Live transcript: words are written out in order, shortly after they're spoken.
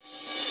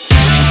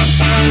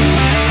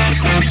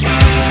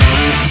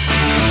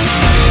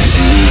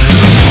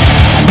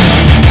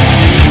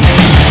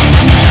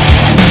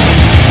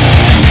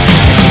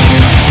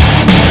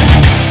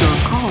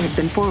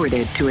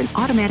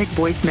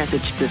voice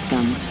message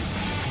system.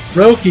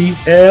 Roki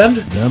and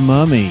the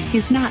Mummy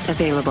is not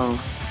available.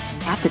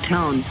 At the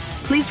tone,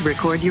 please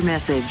record your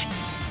message.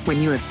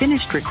 When you have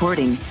finished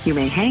recording, you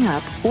may hang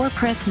up or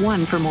press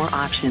 1 for more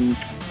options.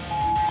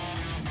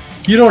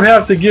 You don't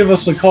have to give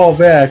us a call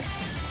back.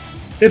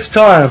 It's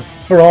time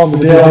for On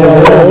the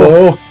Down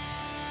Low.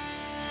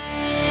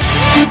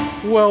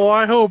 Well,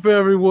 I hope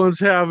everyone's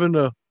having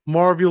a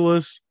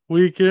marvelous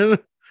weekend.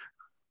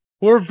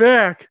 We're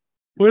back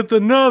with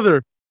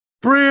another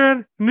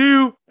brand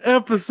new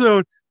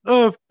episode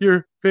of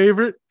your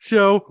favorite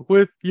show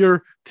with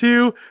your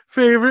two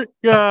favorite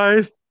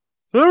guys,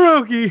 the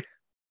Roki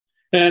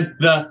and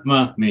the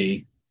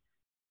Mummy.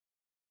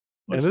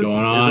 What's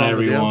going on,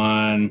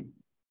 everyone?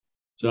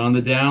 It's On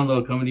the Down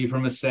Low, coming to you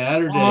from a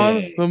Saturday. On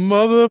the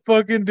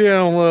motherfucking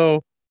down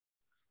low.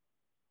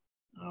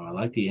 Oh, I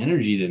like the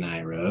energy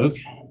tonight, Rogue.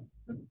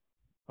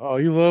 Oh,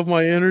 you love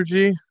my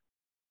energy?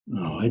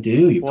 Oh, I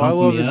do. You I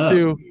love it up.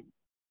 too.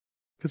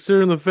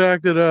 Considering the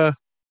fact that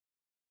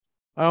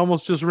I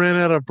almost just ran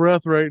out of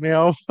breath right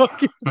now.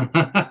 Fucking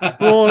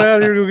rolling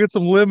out here to go get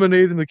some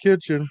lemonade in the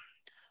kitchen.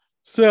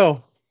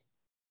 So,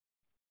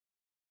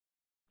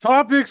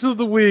 topics of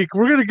the week.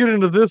 We're going to get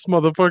into this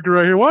motherfucker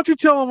right here. Why don't you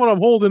tell them what I'm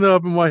holding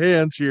up in my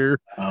hands here?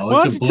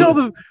 Why don't you tell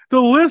the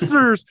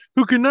listeners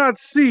who cannot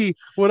see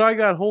what I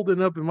got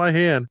holding up in my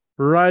hand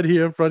right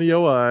here in front of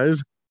your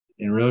eyes?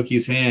 In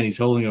Roki's hand, he's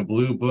holding a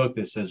blue book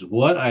that says,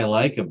 What I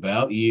Like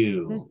About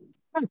You.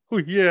 Oh,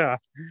 yeah.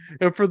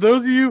 And for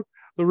those of you,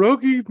 the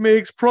Roki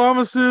makes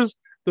promises,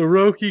 the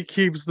Roki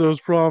keeps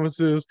those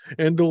promises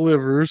and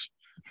delivers.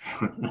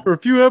 For a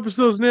few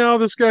episodes now,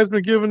 this guy's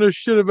been giving us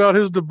shit about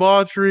his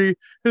debauchery,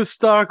 his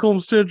Stockholm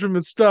Syndrome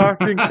in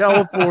Stockton,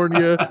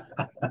 California,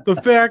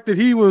 the fact that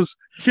he was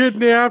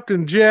kidnapped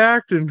and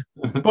jacked and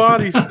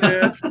body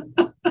snatched.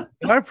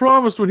 And I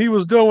promised when he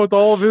was done with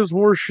all of his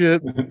horse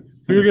shit,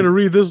 we were going to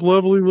read this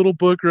lovely little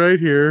book right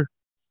here.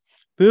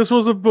 This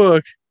was a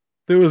book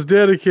that was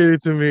dedicated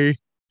to me,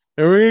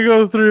 and we're going to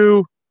go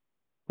through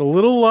the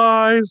little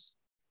lies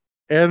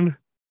and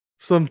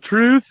some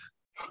truth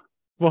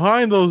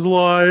behind those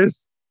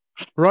lies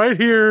right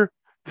here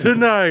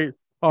tonight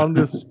on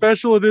this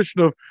special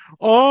edition of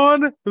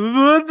On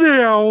the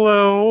Down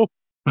Low.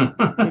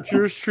 It's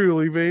yours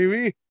truly,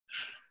 baby.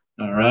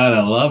 All right,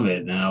 I love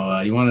it. Now,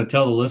 you want to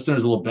tell the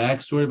listeners a little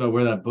backstory about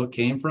where that book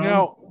came from?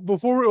 Now,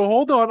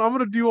 hold on, I'm going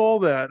to do all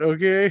that,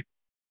 okay?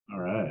 All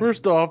right.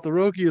 First off, the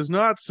Roki is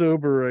not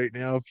sober right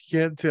now, if you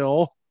can't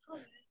tell.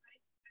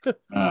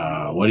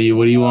 What do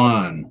you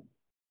on?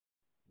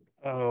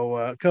 Oh,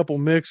 a couple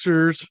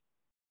mixers.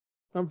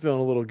 I'm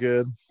feeling a little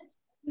good.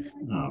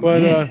 Oh,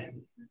 but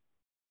man.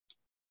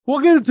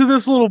 We'll get into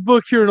this little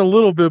book here in a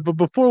little bit, but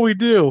before we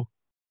do,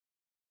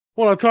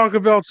 I want to talk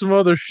about some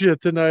other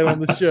shit tonight on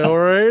the show, all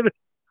right?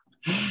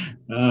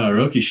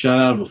 Roki shot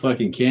out of a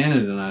fucking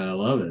cannon tonight. I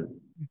love it.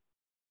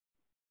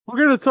 We're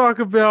going to talk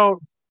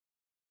about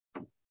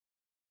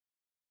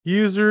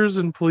users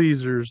and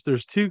pleasers.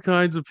 There's two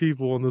kinds of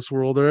people in this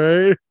world, all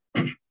right?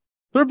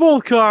 They're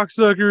both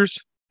cocksuckers.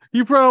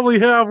 You probably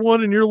have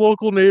one in your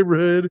local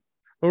neighborhood.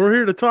 But we're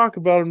here to talk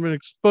about them and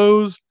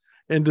expose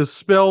and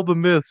dispel the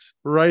myths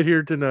right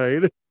here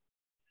tonight.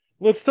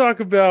 Let's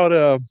talk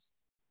about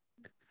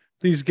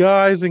these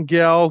guys and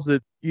gals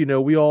that,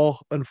 we all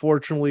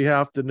unfortunately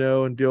have to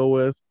know and deal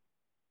with.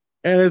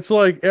 And it's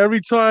like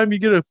every time you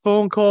get a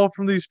phone call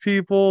from these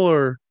people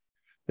or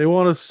they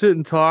want to sit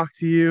and talk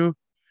to you,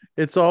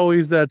 it's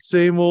always that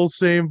same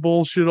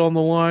bullshit on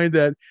the line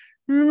that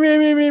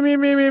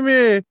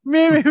me,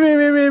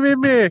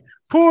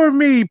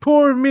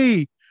 poor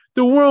me.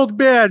 The world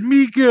bad,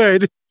 me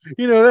good.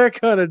 That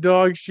kind of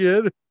dog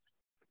shit.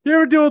 You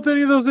ever deal with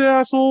any of those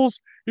assholes?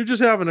 You're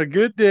just having a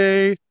good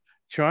day,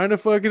 trying to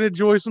fucking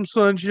enjoy some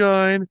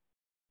sunshine,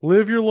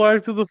 live your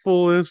life to the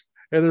fullest,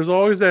 and there's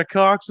always that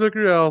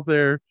cocksucker out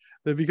there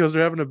that because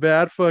they're having a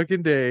bad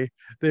fucking day,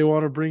 they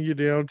want to bring you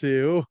down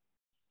too.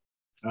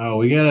 Oh,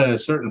 we got a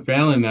certain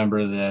family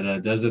member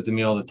that does it to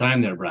me all the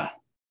time there, brah.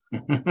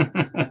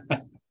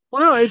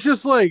 Well, no, it's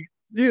just like,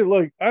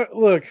 dude, I'm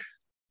going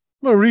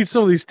to read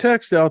some of these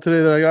texts out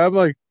today that I'm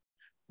like,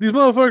 these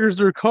motherfuckers,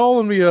 they're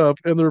calling me up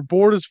and they're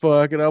bored as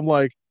fuck. And I'm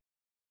like,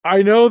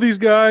 I know these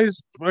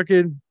guys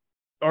fucking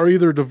are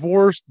either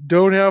divorced,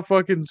 don't have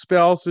fucking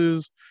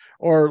spouses,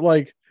 or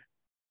like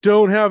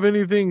don't have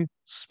anything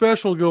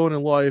special going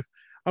in life.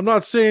 I'm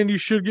not saying you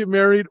should get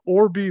married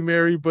or be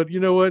married, but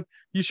you know what?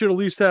 You should at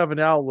least have an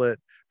outlet.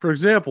 For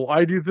example,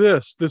 I do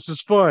this. This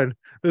is fun.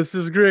 This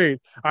is great.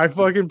 I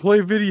fucking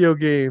play video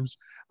games.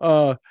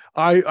 I'm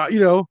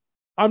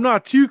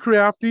not too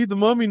crafty. The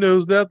Mummy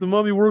knows that. The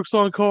Mummy works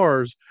on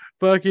cars.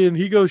 Fucking,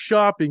 he goes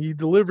shopping. He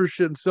delivers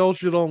shit and sells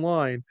shit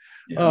online.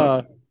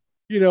 Yeah.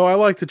 I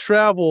like to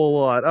travel a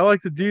lot. I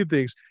like to do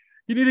things.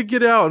 You need to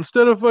get out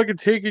instead of fucking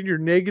taking your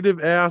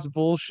negative ass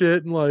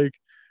bullshit and like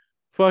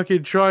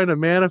fucking trying to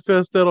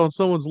manifest that on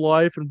someone's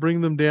life and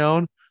bring them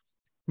down.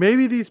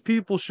 Maybe these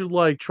people should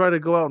like try to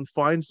go out and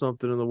find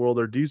something in the world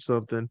or do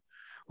something.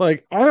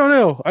 Like, I don't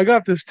know. I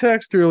got this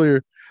text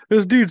earlier.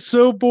 This dude's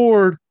so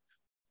bored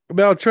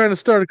about trying to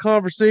start a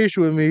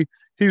conversation with me.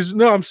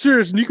 I'm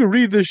serious, and you can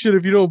read this shit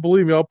if you don't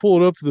believe me. I'll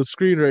pull it up to the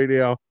screen right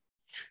now.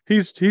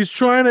 He's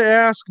trying to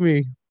ask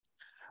me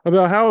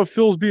about how it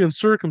feels being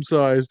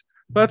circumcised.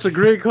 That's a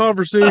great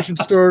conversation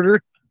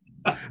starter.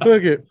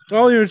 Look it.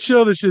 I'll even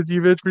show this shit to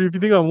you, bitch, for if you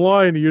think I'm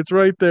lying to you. It's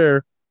right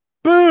there.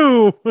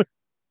 Boom.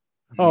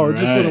 Oh, it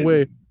just went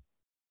away.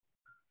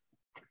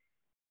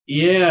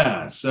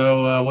 Yeah.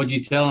 So what'd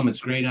you tell him?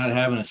 It's great not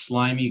having a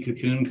slimy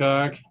cocoon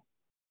cock.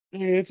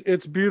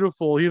 It's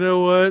beautiful. You know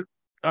what?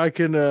 I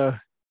can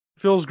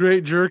feels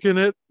great jerking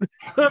it.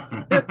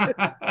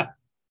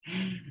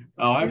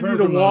 I've heard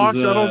from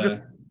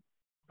those.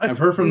 I've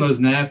heard from those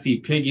nasty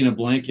pig in a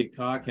blanket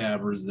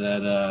cockhavers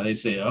that they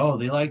say, oh,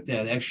 they like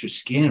that extra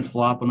skin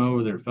flopping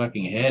over their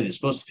fucking head. It's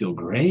supposed to feel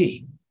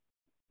great.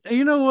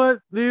 You know what,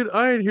 dude?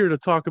 I ain't here to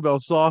talk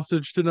about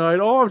sausage tonight.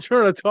 All I'm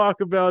trying to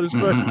talk about is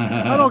fucking.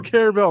 I don't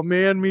care about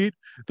man meat.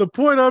 The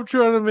point I'm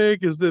trying to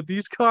make is that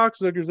these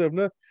cocksuckers have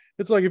nothing.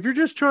 It's like if you're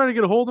just trying to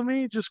get a hold of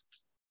me, just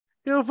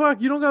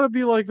fuck. You don't gotta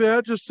be like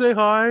that. Just say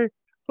hi. I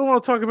don't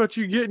want to talk about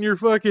you getting your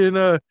fucking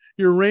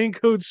your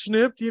raincoat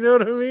snipped. You know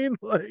what I mean?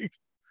 Like.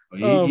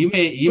 Well, you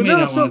may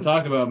not want to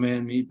talk about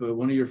man meat, but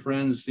one of your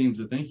friends seems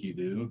to think you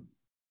do.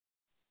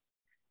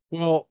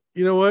 Well,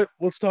 you know what?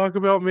 Let's talk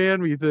about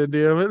man meat then,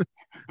 damn it.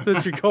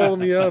 Since you're calling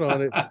me out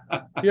on it.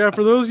 Yeah,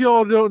 for those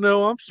y'all who don't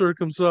know, I'm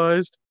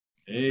circumcised.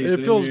 Hey,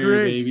 it feels here,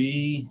 great.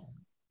 Baby.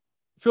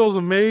 It feels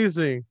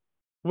amazing.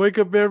 Wake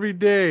up every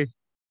day.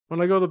 When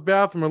I go to the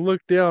bathroom, I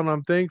look down,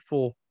 I'm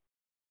thankful.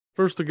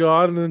 First to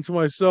God and then to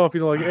myself,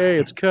 like, hey,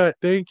 it's cut.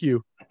 Thank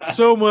you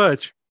so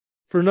much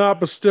for not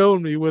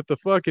bestowing me with the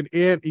fucking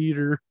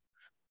anteater.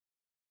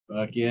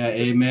 Fuck yeah,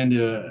 amen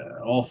to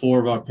all four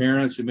of our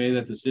parents who made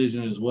that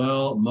decision as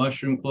well.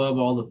 Mushroom Club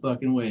all the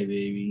fucking way,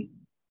 baby.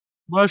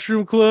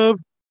 Mushroom Club.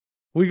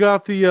 We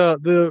got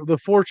the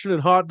fortunate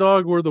hot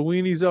dog where the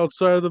weenie's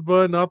outside of the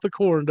bun, not the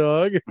corn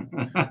dog.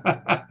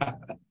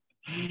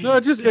 No,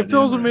 it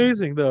feels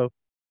amazing though.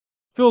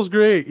 Feels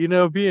great,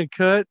 being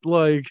cut.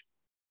 Like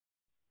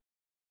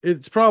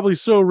it's probably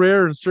so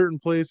rare in certain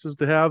places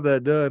to have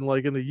that done.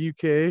 Like in the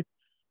UK,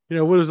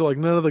 what is it like?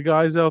 None of the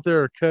guys out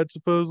there are cut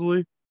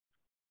supposedly.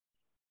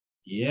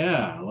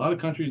 Yeah, a lot of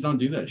countries don't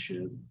do that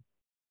shit.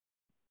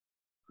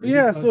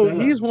 Yeah, so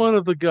he's one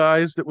of the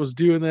guys that was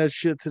doing that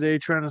shit today,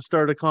 trying to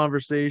start a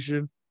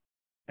conversation.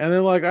 And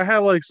then I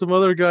had some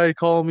other guy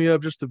call me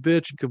up just to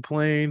bitch and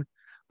complain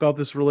about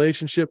this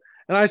relationship.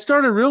 And I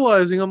started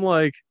realizing I'm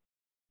like,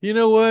 you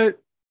know what?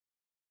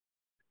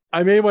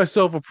 I made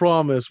myself a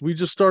promise. We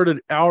just started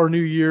our new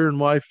year in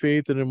my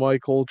faith and in my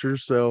culture.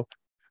 So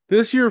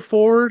this year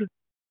forward,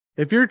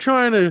 if you're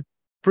trying to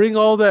bring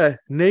all that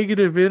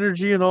negative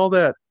energy and all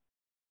that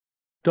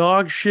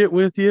dog shit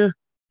with you,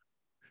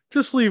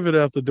 just leave it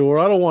at the door.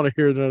 I don't want to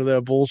hear none of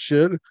that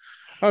bullshit.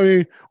 I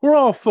mean, we're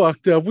all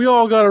fucked up. We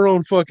all got our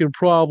own fucking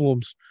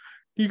problems.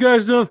 You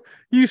guys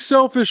you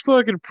selfish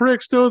fucking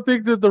pricks don't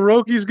think that the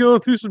Roki's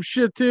going through some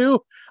shit too?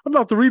 I'm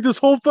about to read this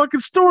whole fucking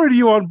story to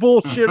you on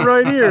bullshit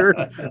right here.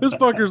 This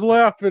fucker's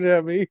laughing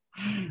at me.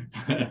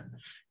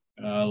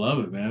 I love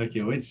it, man. I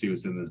can't wait to see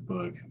what's in this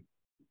book.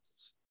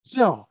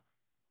 So,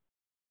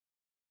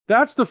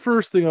 that's the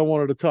first thing I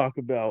wanted to talk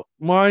about.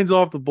 Mine's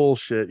off the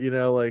bullshit,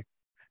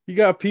 you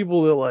got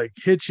people that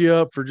hit you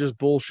up for just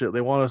bullshit.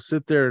 They want to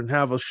sit there and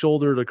have a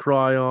shoulder to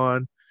cry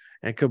on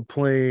and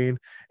complain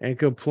and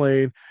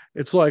complain.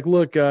 It's like,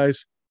 look,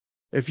 guys,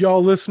 if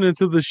y'all listening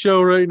to the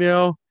show right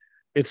now,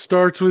 it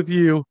starts with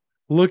you.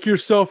 Look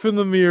yourself in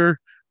the mirror.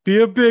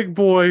 Be a big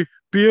boy.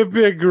 Be a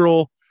big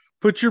girl.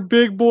 Put your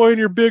big boy and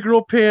your big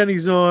girl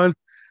panties on.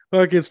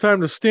 It's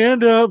time to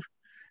stand up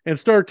and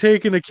start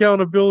taking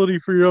accountability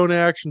for your own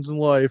actions in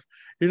life.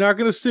 You're not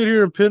going to sit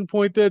here and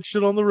pinpoint that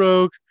shit on the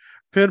Rogue,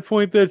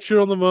 pinpoint that shit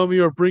on the Mummy,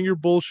 or bring your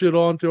bullshit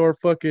onto our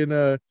fucking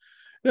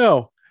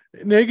no.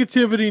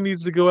 Negativity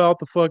needs to go out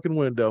the fucking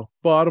window.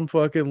 Bottom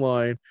fucking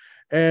line.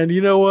 And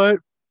you know what?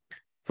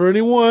 For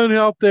anyone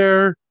out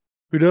there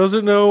who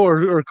doesn't know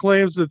or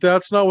claims that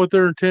that's not what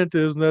their intent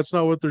is and that's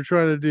not what they're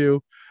trying to do,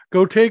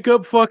 go take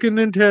up fucking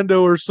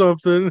Nintendo or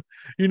something.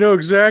 You know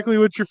exactly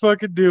what you're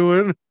fucking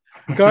doing.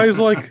 Guys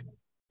like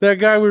that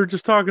guy we were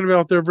just talking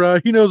about there, bro.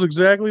 He knows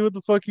exactly what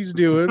the fuck he's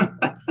doing.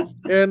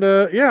 And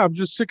yeah, I'm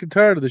just sick and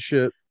tired of the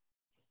shit.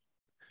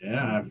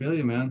 Yeah, I feel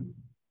you, man.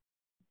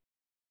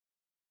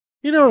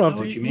 You know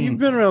what you've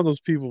been around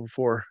those people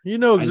before. You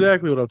know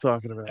exactly what I'm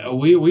talking about.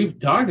 We've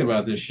talked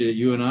about this shit,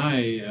 you and I,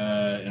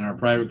 in our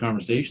private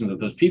conversations, that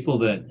those people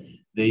that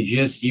they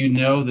just,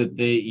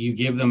 that you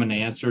give them an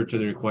answer to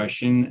their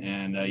question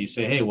and you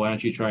say, hey, why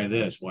don't you try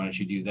this? Why don't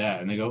you do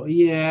that? And they go,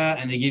 yeah.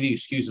 And they give you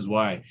excuses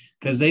why,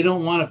 because they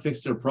don't want to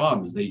fix their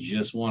problems. They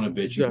just want to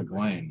bitch and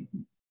complain.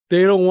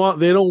 They don't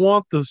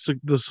want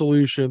the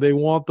solution. They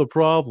want the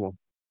problem.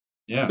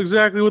 Yeah. That's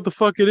exactly what the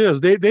fuck it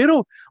is. They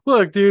don't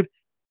look, dude.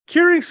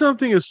 Curing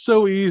something is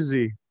so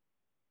easy.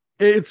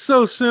 It's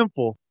so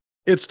simple.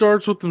 It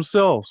starts with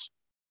themselves.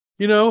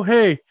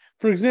 Hey,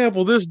 for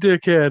example, this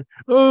dickhead.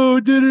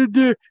 Oh,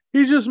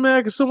 he's just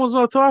mad because someone's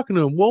not talking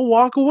to him. Well,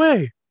 walk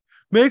away.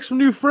 Make some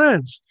new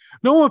friends.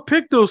 No one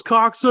picked those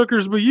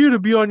cocksuckers but you to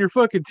be on your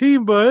fucking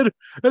team, bud.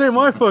 That ain't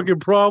my fucking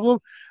problem.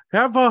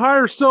 Have a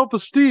higher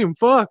self-esteem.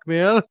 Fuck,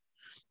 man.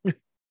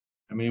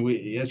 I mean,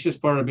 it's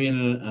just part of being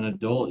an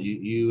adult.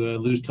 You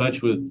lose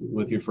touch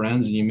with your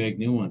friends and you make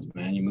new ones,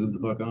 man. You move the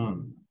fuck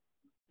on.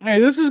 Hey,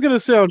 this is gonna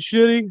sound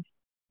shitty.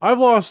 I've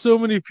lost so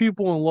many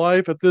people in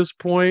life at this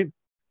point.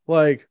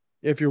 Like,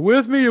 if you're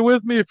with me, you're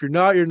with me. If you're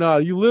not, you're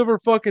not. You live or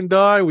fucking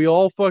die. We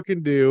all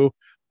fucking do.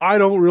 I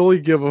don't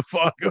really give a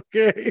fuck,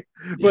 okay?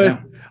 But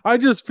Yeah. I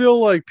just feel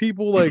like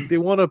people like they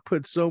want to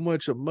put so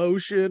much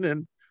emotion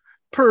and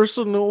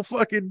personal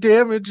fucking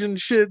damage and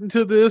shit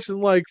into this and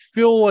like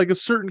feel like a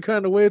certain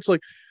kind of way. It's like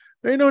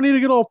there ain't no need to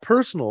get all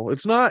personal.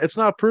 It's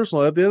not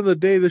personal. At the end of the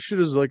day, this shit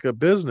is like a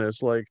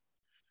business. Like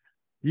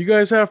you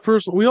guys have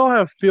personal we all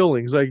have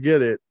feelings, I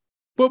get it.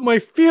 But my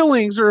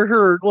feelings are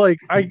hurt. Like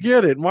I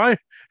get it. My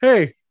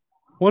hey,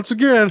 once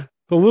again,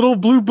 the little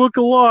blue book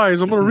of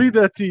lies. I'm gonna read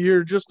that to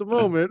you in just a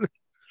moment.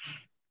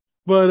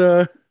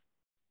 But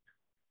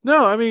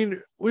no, I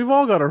mean, we've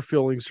all got our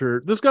feelings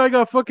hurt. This guy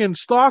got fucking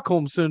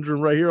Stockholm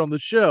syndrome right here on the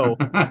show.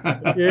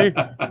 Okay.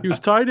 He was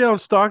tied down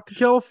Stockton,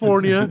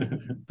 California.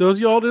 Those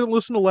of y'all didn't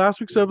listen to last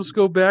week's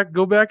episode,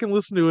 go back and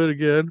listen to it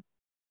again.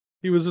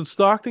 He was in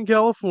Stockton,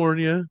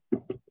 California.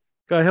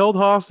 Got held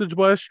hostage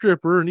by a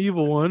stripper, an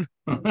evil one.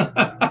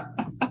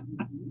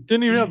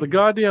 Didn't even have the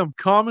goddamn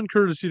common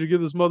courtesy to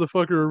give this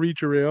motherfucker a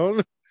reach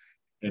around.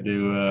 I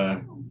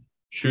do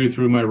chew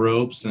through my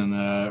ropes and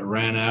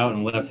ran out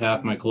and left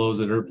half my clothes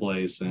at her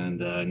place and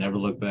never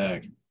looked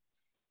back.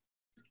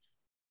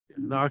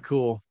 Not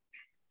cool.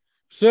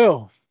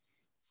 So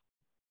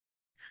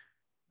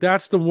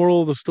that's the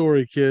moral of the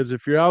story, kids.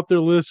 If you're out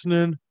there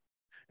listening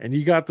and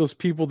you got those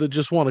people that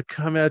just want to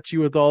come at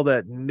you with all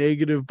that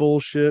negative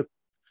bullshit,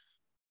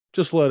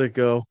 just let it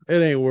go.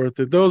 It ain't worth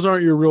it. Those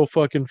aren't your real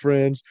fucking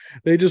friends.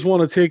 They just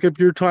want to take up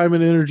your time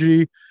and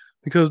energy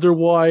because their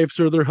wives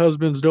or their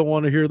husbands don't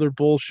want to hear their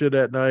bullshit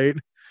at night.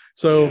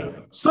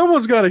 So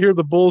someone's got to hear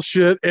the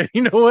bullshit. And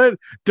you know what?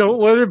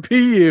 Don't let it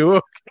be you.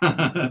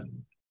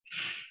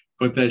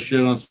 Put that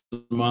shit on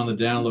some on the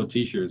download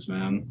t-shirts,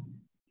 man.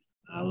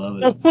 I love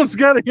it. Someone's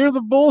got to hear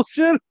the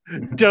bullshit.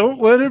 Don't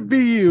let it be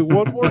you.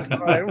 One more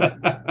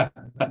time.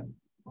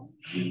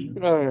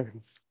 All right.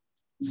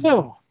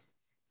 So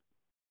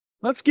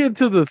let's get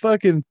to the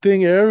fucking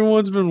thing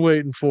everyone's been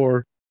waiting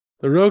for.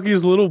 The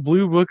Roki's little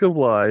blue book of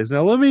lies.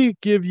 Now, let me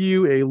give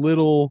you a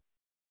little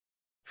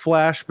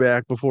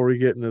flashback before we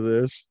get into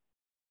this.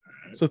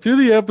 So, through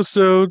the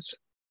episodes,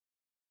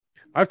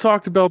 I've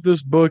talked about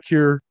this book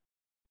here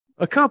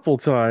a couple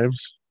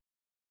times.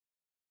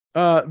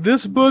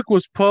 This book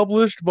was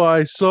published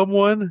by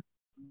someone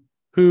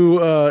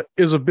who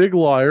is a big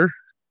liar.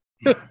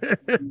 You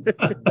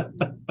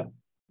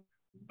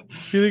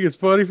think it's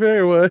funny, Faye,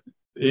 or what?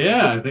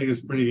 Yeah, I think it's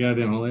pretty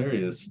goddamn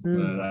hilarious.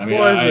 But I mean,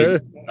 Why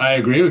is I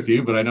agree with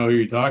you, but I know who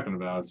you're talking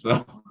about.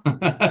 So,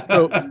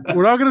 So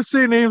we're not going to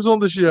say names on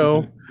the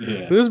show.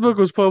 Yeah. This book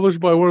was published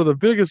by one of the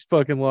biggest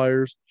fucking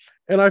liars.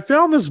 And I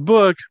found this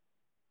book,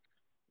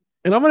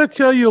 and I'm going to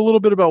tell you a little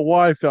bit about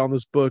why I found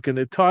this book, and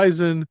it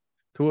ties in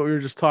to what we were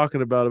just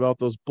talking about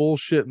those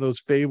bullshit and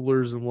those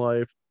fablers in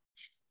life.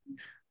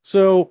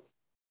 So,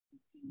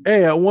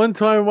 hey, at one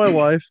time in my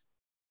life,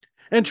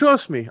 and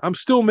trust me, I'm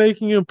still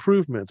making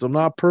improvements. I'm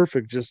not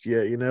perfect just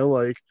yet, you know,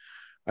 like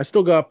I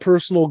still got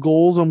personal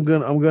goals I'm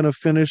gonna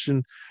finish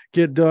and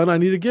get done. I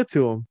need to get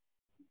to them.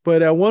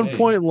 But at one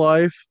point in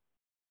life,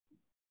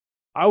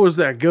 I was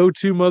that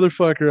go-to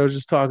motherfucker I was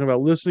just talking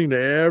about, listening to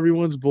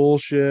everyone's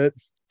bullshit.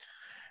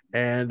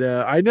 And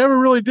I never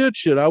really did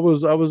shit. I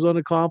was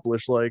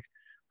unaccomplished. Like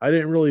I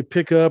didn't really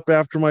pick up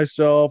after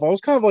myself. I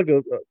was kind of like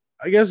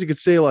I guess you could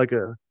say like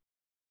like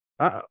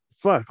I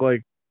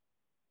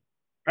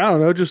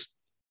don't know, just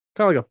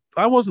kind of like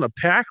I wasn't a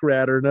pack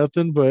rat or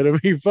nothing, but I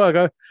mean,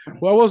 I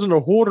wasn't a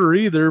hoarder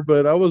either,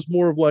 but I was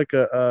more of like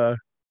I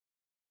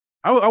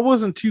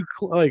wasn't too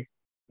like.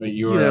 But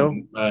you were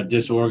a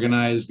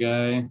disorganized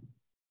guy.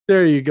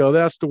 There you go.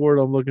 That's the word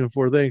I'm looking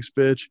for. Thanks,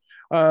 bitch.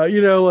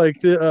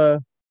 Like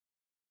the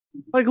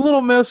like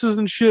little messes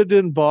and shit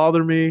didn't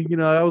bother me. You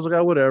know, I was like,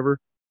 oh, whatever.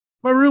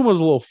 My room was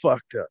a little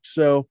fucked up.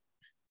 So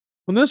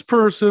when this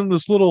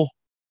little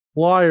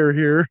liar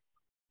here,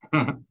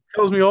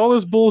 tells me all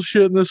this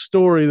bullshit in this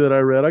story that I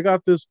read, I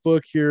got this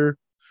book here.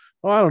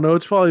 Oh, I don't know.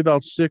 It's probably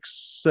about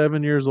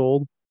 6-7 years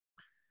old.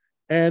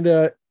 And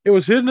it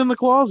was hidden in the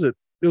closet.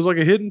 It was like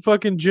a hidden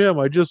fucking gem.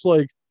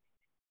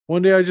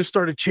 One day I just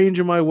started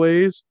changing my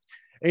ways.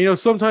 And,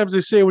 sometimes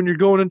they say when you're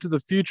going into the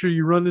future,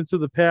 you run into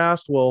the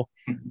past. Well,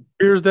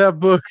 here's that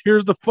book.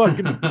 Here's the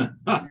fucking.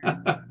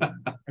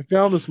 I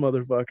found this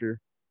motherfucker.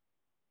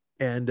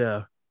 And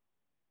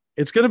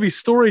it's going to be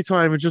story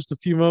time in just a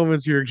few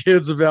moments here,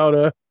 kids,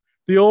 about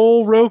the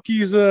old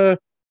Roki's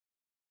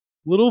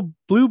little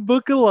blue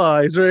book of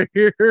lies right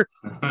here.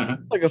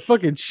 Like a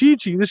fucking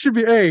cheat sheet. This should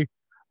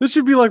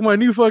be like my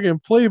new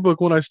fucking playbook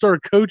when I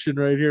start coaching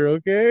right here,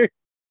 okay?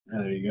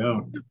 There you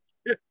go.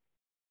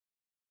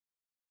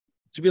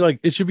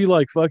 It should be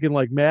like fucking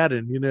like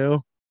Madden,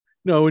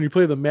 No, when you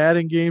play the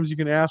Madden games, you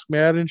can ask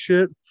Madden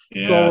shit.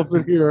 It's all Yeah. up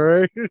in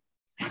here,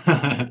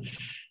 right?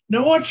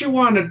 Now, what you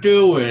want to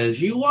do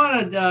is you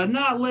want to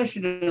not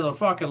listen to the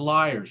fucking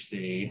liars,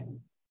 see?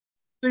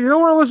 You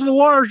don't want to listen to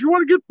liars. You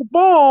want to get the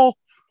ball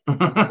and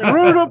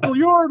run it up the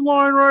yard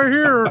line right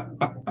here.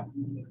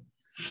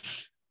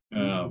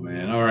 Oh,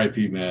 man.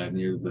 R.I.P. Madden.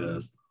 You're the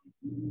best.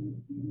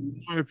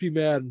 R.I.P.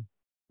 Madden.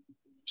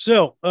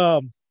 So,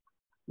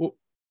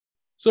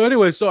 so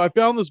anyway, so I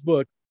found this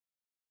book,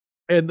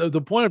 and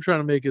the point I'm trying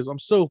to make is I'm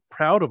so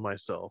proud of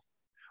myself.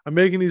 I'm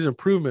making these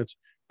improvements.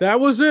 That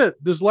was it.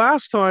 This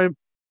last time,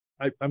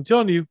 I'm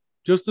telling you,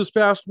 just this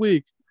past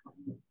week,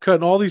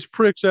 cutting all these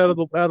pricks out of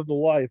the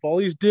life, all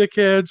these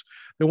dickheads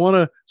that want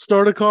to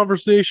start a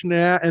conversation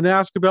and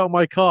ask about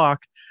my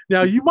cock.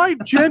 Now, you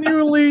might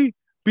genuinely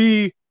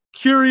be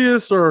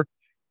curious or,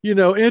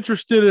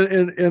 interested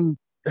in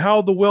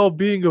how the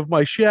well-being of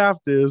my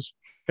shaft is,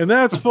 and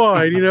that's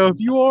fine. If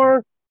you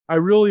are, I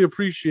really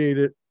appreciate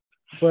it.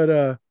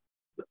 But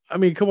I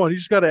mean, come on, you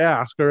just got to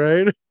ask, all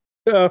right?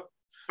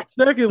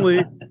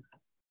 Secondly,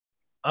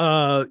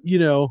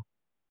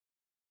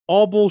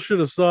 all bullshit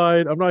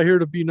aside, I'm not here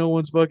to be no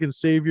one's fucking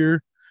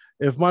savior.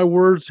 If my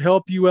words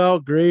help you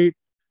out, great.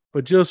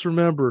 But just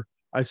remember,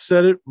 I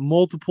said it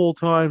multiple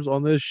times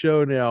on this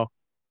show now.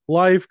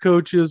 Life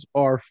coaches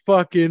are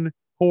fucking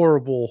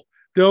horrible.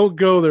 Don't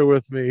go there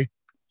with me.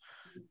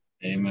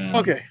 Amen.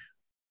 Okay.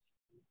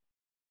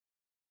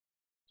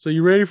 So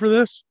you ready for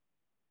this?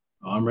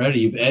 I'm ready.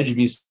 You've edged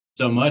me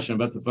so much. I'm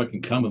about to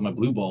fucking come with my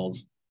blue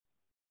balls.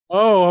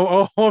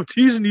 I'm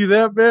teasing you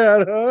that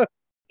bad, huh?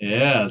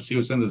 Yeah, let's see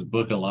what's in this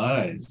book of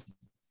lies.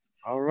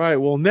 All right.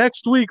 Well,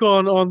 next week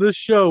on this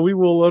show, we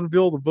will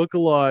unveil the book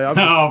of lie.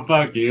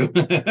 Fuck you.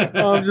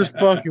 I'm just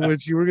fucking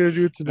with you. We're gonna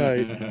do it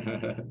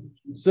tonight.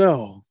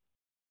 So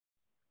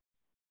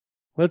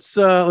let's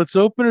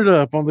open it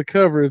up. On the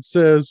cover, it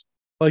says,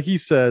 like he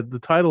said, the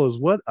title is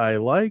 "What I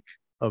Like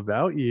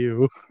About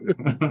You,"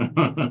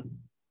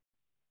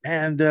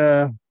 and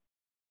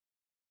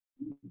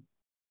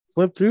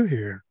flip through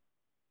here.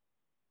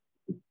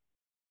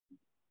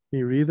 Can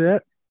you read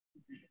that?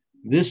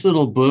 This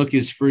little book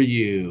is for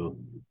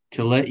you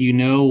to let you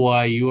know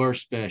why you are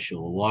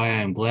special, why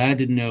I'm glad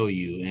to know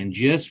you, and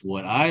just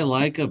what I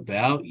like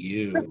about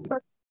you.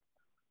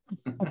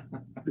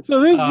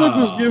 So this book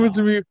was given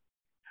to me.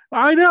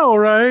 I know,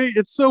 right?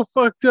 It's so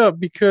fucked up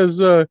because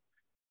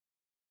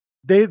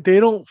they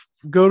don't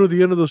go to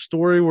the end of the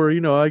story where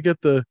I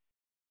get the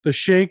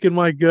shank in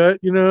my gut,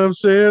 you know what I'm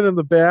saying, and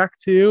the back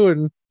too,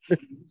 and she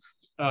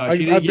I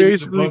didn't give you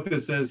the book that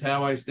says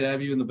how I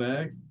stab you in the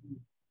back.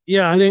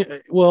 Yeah, I think.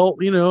 Well,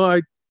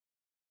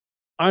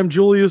 I'm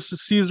Julius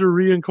Caesar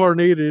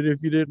reincarnated.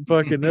 If you didn't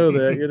fucking know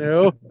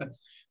that.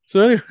 So,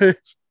 anyways,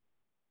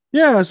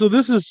 yeah. So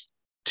this is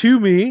to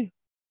me,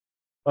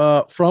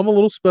 from a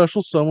little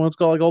special someone. It's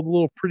got like all the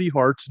little pretty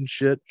hearts and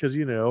shit because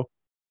a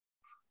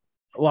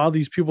lot of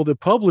these people that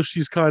publish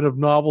these kind of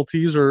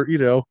novelties are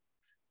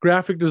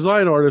graphic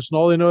design artists, and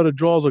all they know how to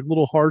draw is like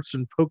little hearts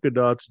and polka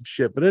dots and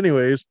shit. But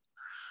anyways,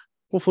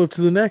 we'll flip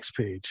to the next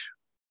page.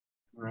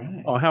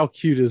 Right. Oh, how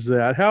cute is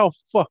that? How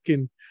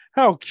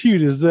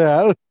cute is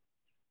that?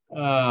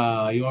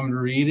 You want me to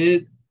read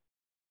it?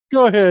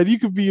 Go ahead. You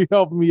could be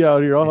helping me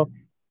out here. I'll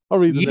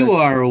read the next. You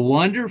are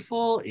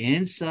wonderful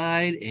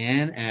inside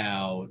and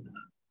out.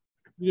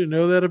 You didn't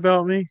know that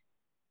about me?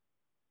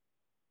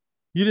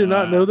 You did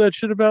not know that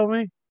shit about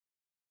me?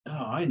 Oh,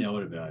 I know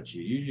it about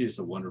you. You're just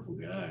a wonderful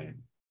guy.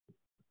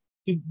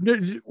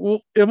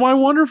 Well, am I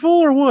wonderful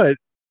or what?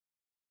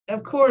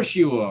 Of course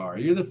you are.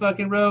 You're the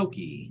fucking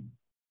Roki.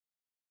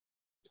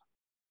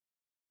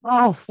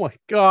 Oh my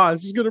God,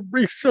 this is gonna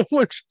bring so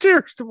much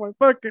tears to my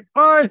fucking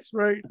eyes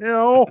right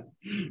now.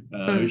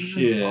 Oh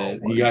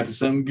shit. You got to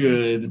something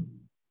good.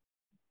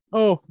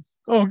 Oh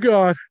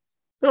God.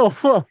 Oh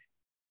fuck.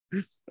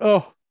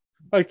 Oh,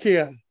 I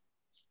can't.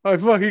 I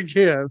fucking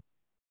can't.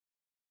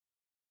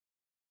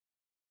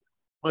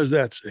 What does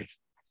that say?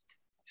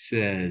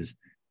 Says,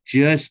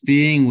 just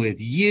being with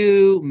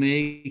you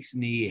makes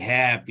me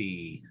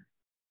happy.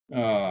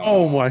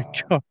 Oh my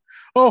God.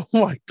 Oh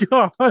my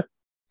God.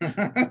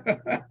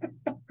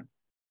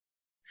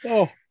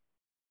 Oh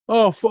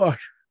fuck.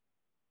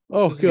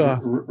 Oh God.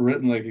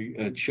 Written like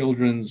a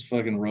children's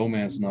fucking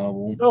romance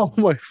novel. Oh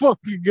my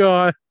fucking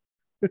God.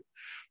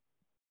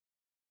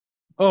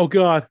 Oh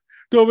God.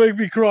 Don't make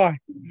me cry.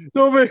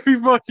 Don't make me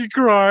fucking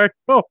cry.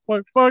 Oh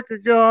my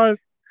fucking God.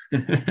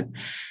 The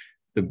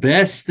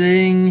best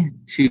thing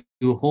to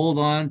hold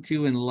on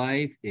to in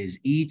life is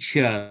each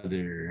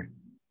other.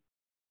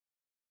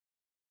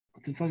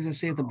 What the fuck does that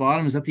say at the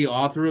bottom? Is that the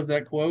author of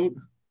that quote?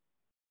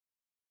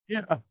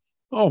 Yeah.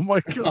 Oh my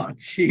God.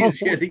 Jeez,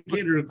 she had to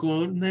get her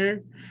quote in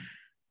there.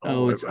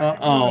 It's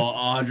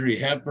Audrey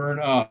Hepburn.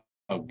 Oh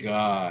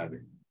God.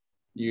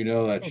 You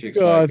know that chick's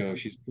psycho.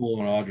 She's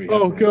pulling Audrey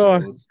Hepburn. Oh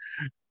God. Quotes.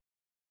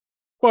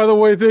 By the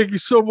way, thank you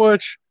so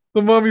much.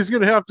 The mummy's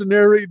gonna have to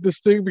narrate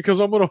this thing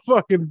because I'm gonna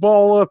fucking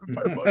ball up if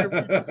I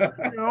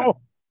fucking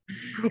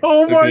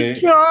Oh my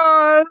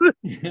God.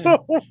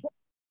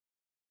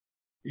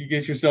 You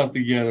get yourself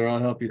together. I'll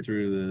help you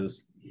through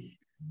this.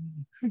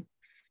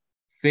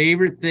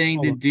 Favorite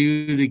thing to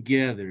do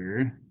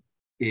together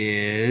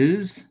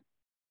is...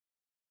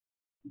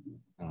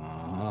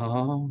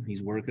 Oh,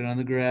 he's working on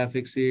the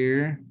graphics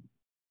here.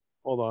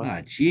 Hold on.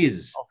 Ah,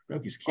 Jesus.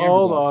 Roki's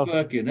camera's all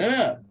fucking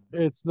up.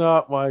 It's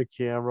not my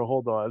camera.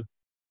 Hold on.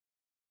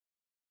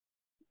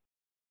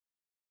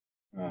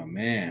 Oh,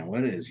 man.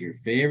 What is your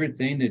favorite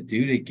thing to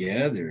do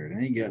together?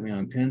 Now you got me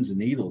on pins and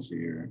needles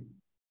here.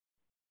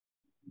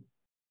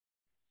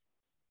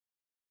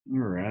 All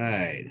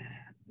right.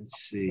 Let's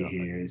see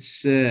here. It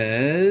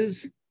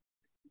says...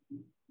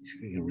 Just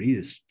gonna read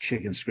this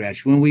chicken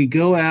scratch. When we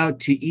go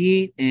out to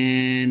eat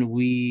and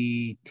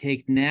we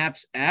take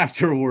naps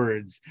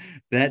afterwards,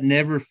 that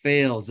never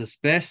fails,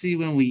 especially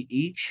when we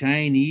eat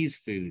Chinese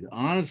food.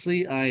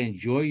 Honestly, I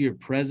enjoy your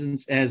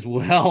presence as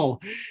well.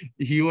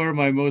 You are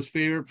my most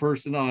favorite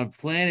person on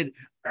planet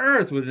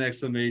Earth with an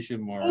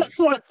exclamation mark.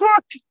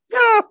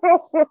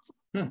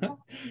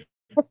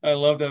 I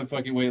love that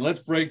fucking way. Let's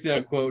break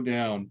that quote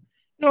down.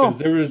 Because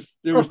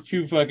there was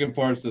two fucking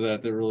parts of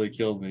that really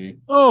killed me.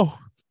 Oh.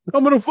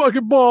 I'm gonna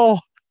fucking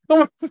ball.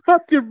 I'm gonna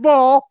fucking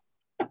ball.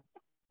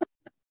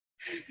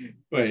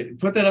 Wait,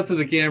 put that up to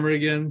the camera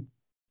again.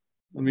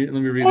 Let me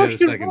read that a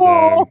second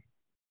time.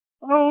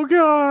 Oh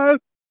God.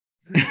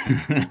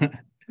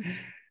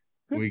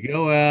 We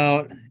go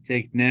out,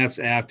 take naps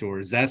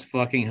afterwards. That's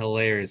fucking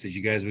hilarious that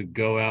you guys would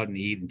go out and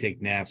eat and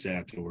take naps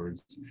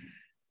afterwards.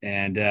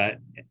 And I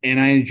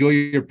enjoy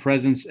your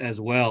presence as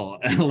well.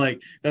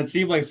 Like that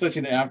seemed like such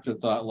an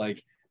afterthought.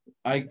 Like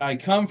I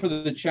come for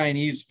the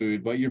Chinese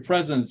food, but your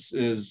presence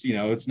is,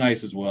 it's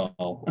nice as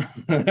well.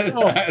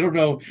 I don't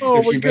know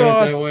if she meant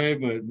it that way,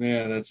 but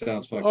man, that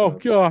sounds fucked up.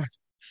 God.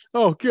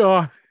 Oh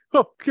God.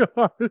 Oh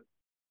God.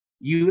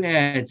 You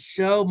add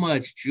so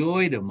much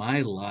joy to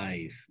my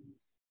life.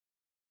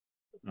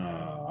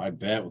 I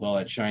bet with all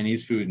that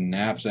Chinese food and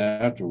naps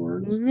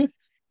afterwards.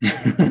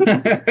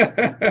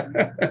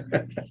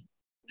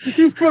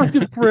 You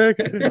fucking prick.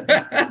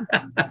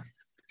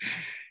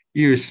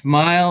 Your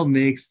smile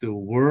makes the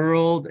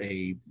world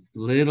a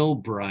little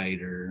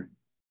brighter.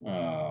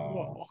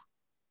 Oh.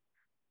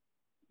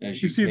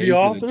 As you see the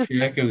author? The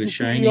check of the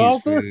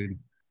Chinese food.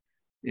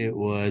 It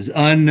was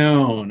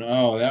unknown.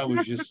 Oh, that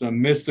was just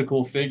some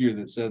mystical figure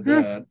that said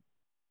that.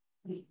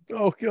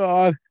 Oh,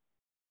 God.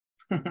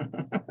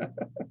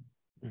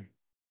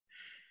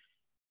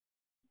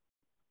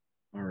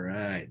 All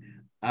right.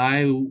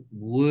 I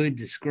would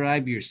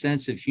describe your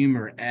sense of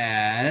humor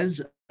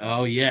as...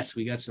 Oh, yes,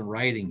 we got some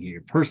writing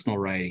here. Personal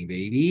writing,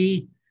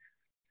 baby.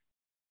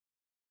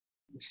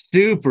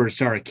 Super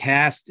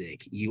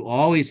sarcastic. You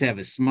always have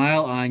a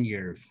smile on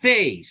your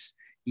face.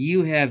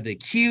 You have the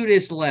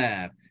cutest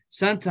laugh.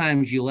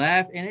 Sometimes you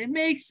laugh, and it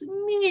makes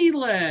me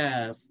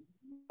laugh.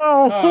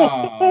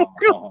 Oh,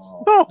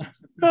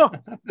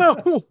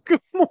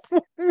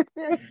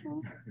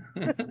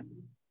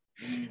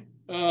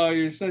 oh,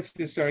 you're such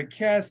a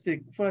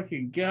sarcastic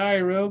fucking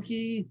guy,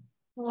 Roki.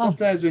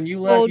 Sometimes when you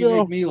laugh, you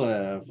make me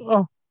laugh.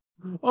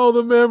 Oh,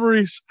 the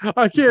memories.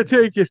 I can't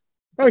take it.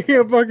 I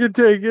can't fucking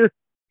take it.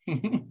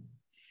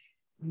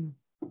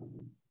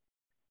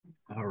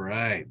 All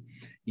right.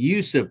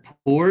 You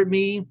support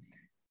me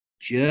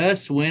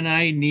just when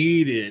I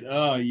need it.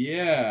 Oh,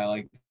 yeah.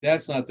 Like,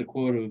 that's not the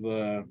quote of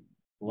a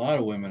lot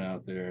of women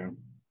out there.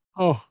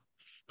 Oh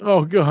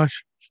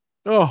gosh.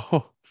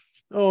 Oh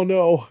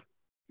no.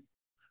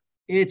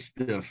 It's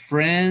the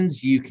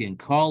friends you can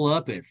call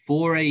up at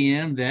 4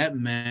 a.m. that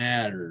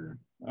matter.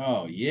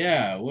 Oh,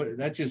 yeah.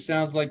 That just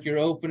sounds like you're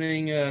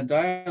opening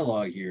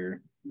dialogue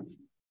here.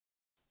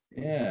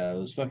 Yeah,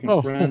 those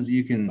fucking friends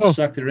you can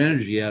suck their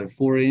energy out at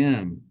 4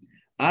 a.m.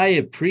 I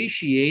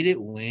appreciate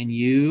it when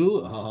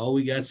you... Oh,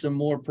 we got some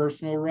more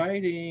personal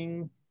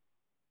writing.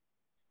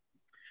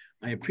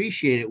 I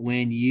appreciate it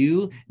when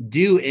you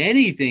do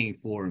anything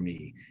for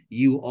me.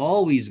 You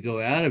always go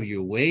out of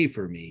your way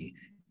for me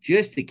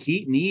just to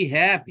keep me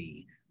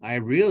happy. I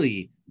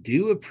really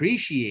do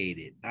appreciate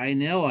it. I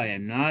know I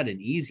am not an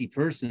easy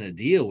person to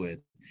deal with,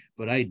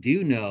 but I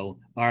do know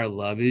our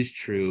love is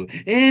true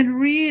and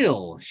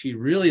real. She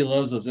really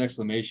loves those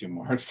exclamation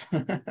marks.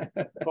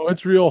 Oh,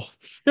 it's real.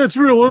 It's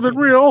realer than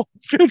real.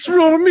 It's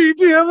real to me,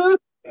 damn it.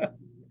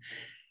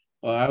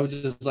 Well, I would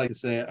just like to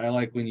say I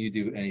like when you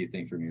do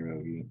anything for me,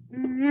 Rogi.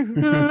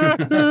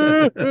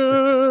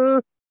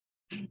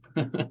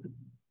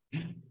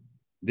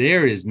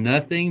 There is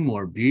nothing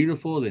more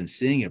beautiful than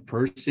seeing a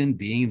person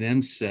being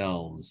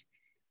themselves.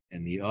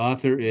 And the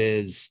author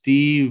is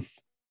Steve,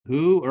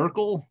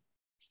 Urkel?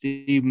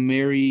 Steve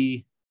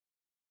Mary.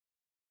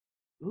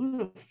 Who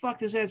the fuck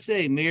does that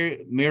say?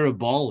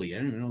 Marabali. I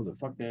don't know who the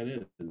fuck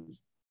that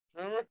is.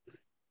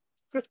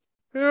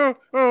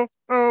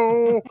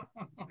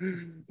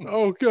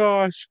 Oh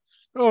gosh.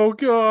 Oh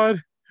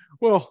God.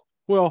 Well,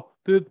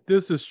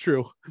 this is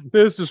true.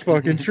 This is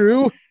fucking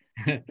true.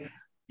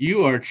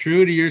 You are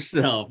true to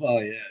yourself. Oh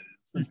yeah.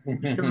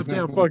 That's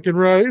not fucking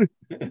right.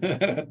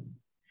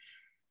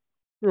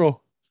 Oh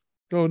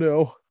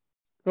no.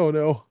 Oh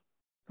no.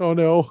 Oh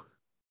no.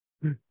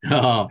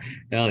 Oh,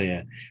 hell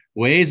yeah.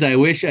 Ways I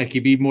wish I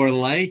could be more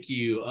like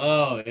you.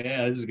 Oh,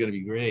 yeah, this is going to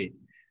be great.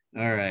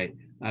 All right.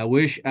 I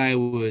wish I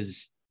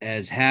was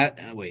as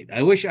I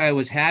wish I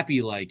was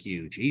happy like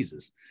you.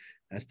 Jesus.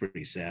 That's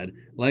pretty sad.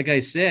 Like I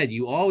said,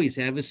 you always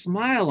have a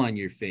smile on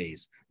your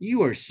face.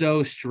 You are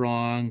so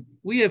strong.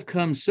 We have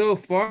come so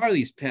far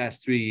these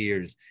past 3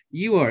 years.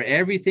 You are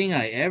everything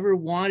I ever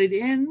wanted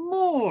and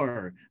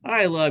more.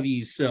 I love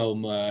you so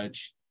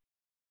much.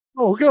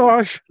 Oh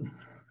gosh.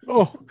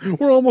 Oh,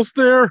 we're almost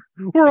there.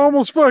 We're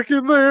almost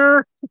fucking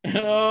there.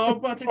 Oh,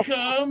 about to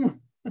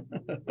come.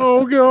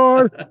 Oh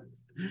god.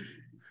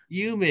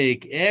 You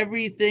make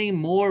everything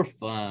more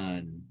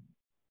fun.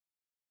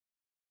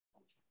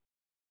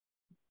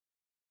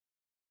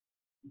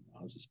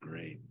 Oh, this is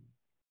great.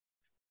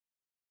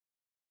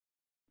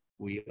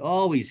 We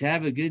always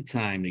have a good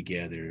time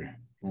together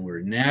when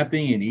we're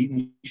napping and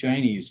eating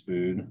Chinese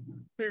food.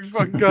 You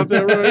fucking got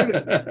that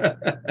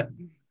right.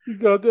 You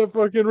got that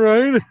fucking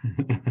right.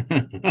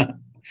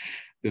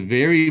 The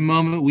very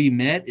moment we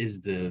met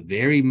is the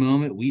very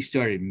moment we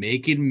started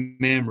making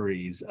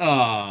memories.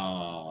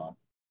 Oh,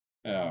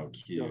 oh,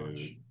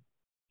 cute.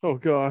 Oh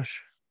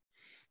gosh.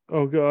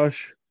 Oh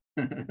gosh.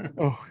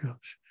 Oh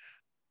gosh.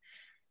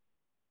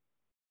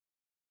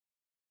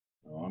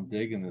 Oh, I'm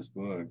digging this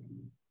book.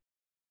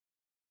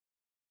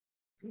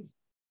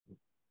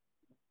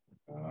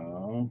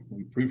 Oh,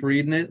 we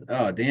proofreading it?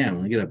 Oh,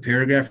 damn. We get a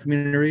paragraph for me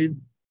to read.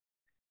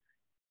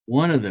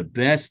 One of the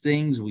best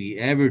things we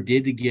ever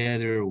did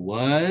together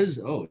was,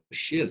 oh,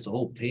 shit, it's a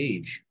whole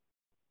page.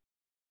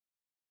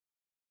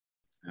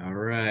 All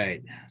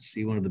right.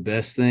 See, one of the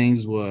best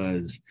things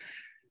was,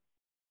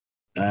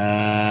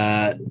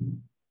 uh,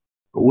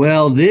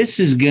 well, this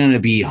is going to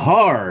be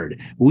hard.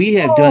 We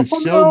have done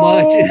so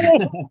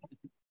much.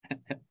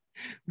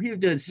 We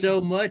have done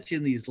so much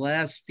in these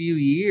last few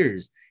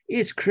years.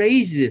 It's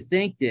crazy to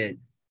think that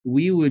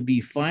we would be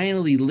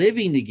finally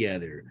living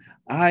together.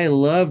 I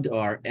loved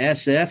our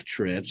SF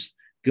trips,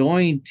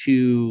 going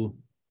to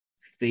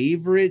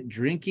favorite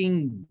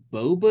drinking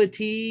boba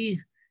tea.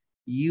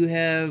 You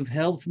have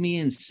helped me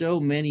in so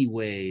many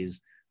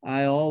ways.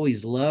 I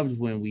always loved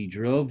when we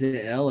drove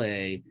to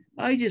LA.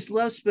 I just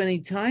love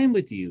spending time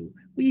with you.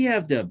 We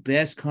have the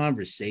best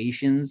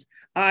conversations.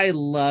 I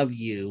love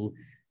you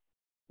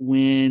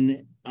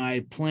when I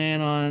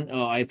plan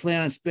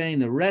on spending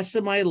the rest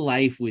of my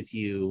life with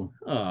you.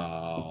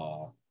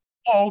 Oh.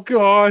 Oh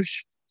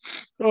gosh.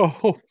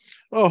 Oh,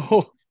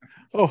 oh,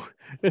 oh.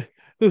 This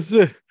is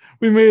it.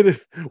 We made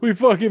it. We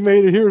fucking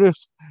made it. Here it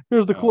is.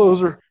 Here's the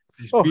closer.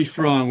 Just Oh, be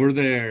strong. We're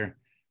there.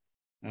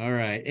 All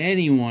right.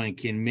 Anyone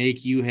can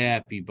make you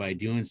happy by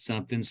doing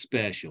something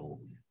special,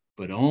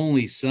 but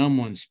only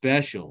someone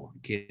special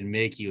can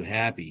make you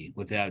happy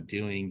without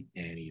doing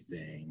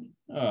anything.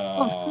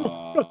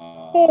 oh,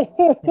 oh,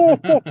 oh,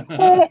 oh,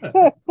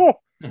 oh,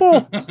 oh,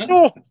 oh,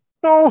 oh,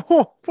 oh,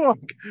 oh, fuck.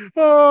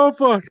 Oh,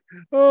 fuck.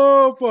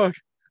 Oh, fuck.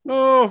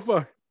 Oh,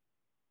 fuck.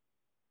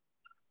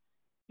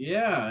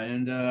 Yeah,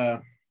 and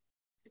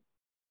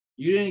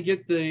you didn't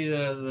get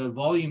the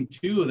volume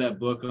 2 of that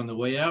book on the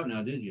way out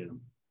now, did you?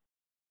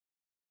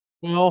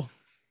 Well,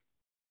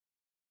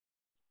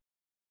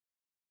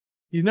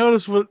 you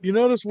notice what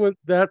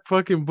that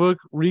fucking book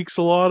reeks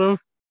a lot of?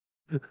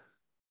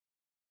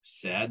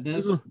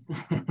 Sadness.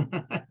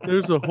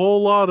 There's a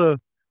whole lot of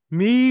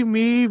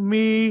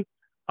me,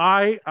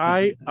 I,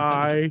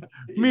 Yeah.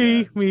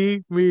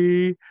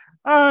 me,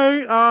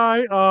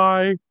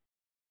 I.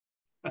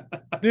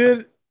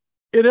 Did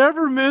it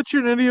ever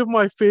mention any of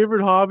my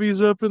favorite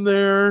hobbies up in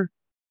there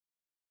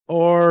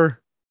or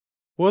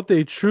what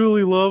they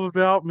truly love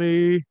about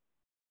me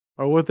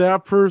or what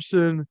that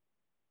person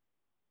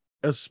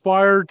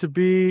aspired to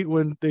be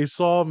when they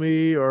saw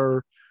me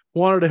or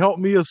wanted to help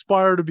me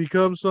aspire to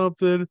become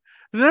something?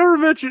 Did it ever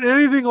mention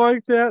anything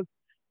like that?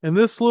 And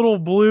this little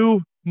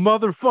blue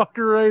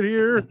motherfucker right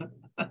here.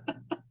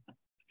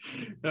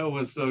 That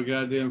was so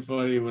goddamn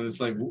funny when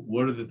it's like,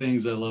 what are the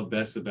things I love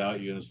best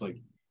about you? And it's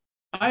like,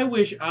 I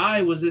wish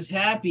I was as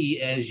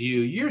happy as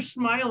you. You're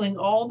smiling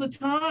all the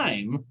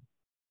time.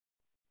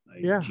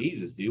 Like, Yeah.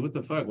 Jesus, dude, what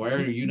the fuck? Why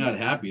are you not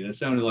happy? That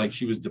sounded like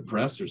she was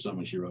depressed or something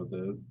when she wrote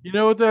that. You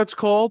know what that's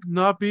called?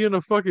 Not being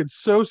a fucking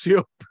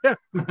sociopath.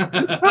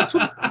 That's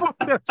what the fuck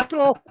that's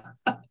called.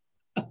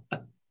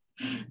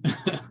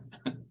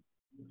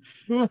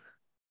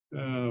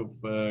 Oh,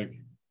 fuck.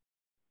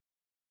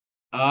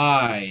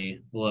 I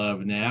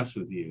love naps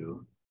with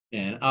you.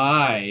 And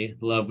I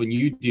love when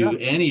you do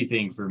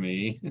anything for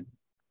me.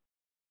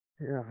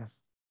 Yeah.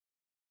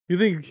 You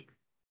think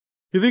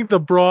the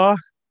bra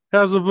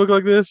has a book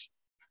like this?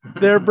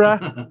 There,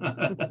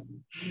 brah.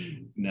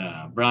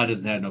 Nah, bra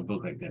doesn't have no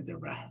book like that there,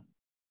 bra.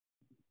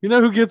 You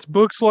know who gets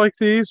books like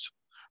these?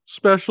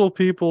 Special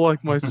people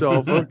like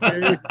myself.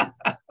 Okay.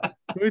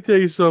 Let me tell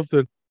you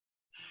something.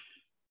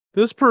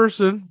 This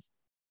person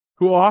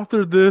who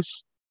authored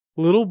this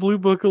little blue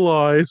book of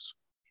lies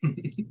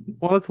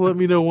wanted to let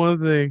me know one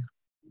thing.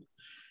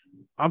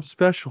 I'm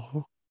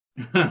special.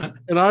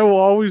 And I will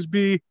always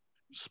be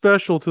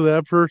special to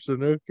that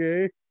person,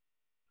 okay?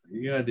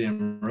 You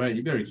goddamn right.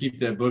 You better keep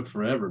that book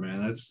forever,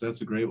 man.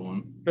 That's a great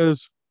one.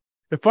 Because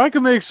if I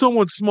can make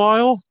someone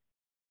smile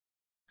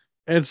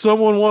and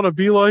someone want to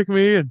be like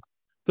me and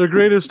their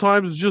greatest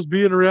times is just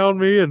being around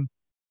me and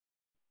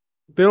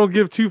they don't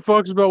give two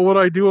fucks about what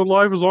I do in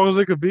life as long as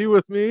they could be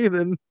with me,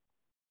 then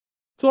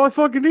that's all I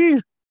fucking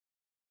need.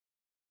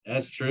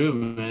 That's true,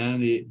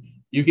 man.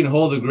 You can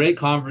hold a great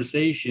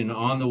conversation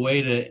on the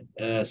way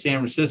to San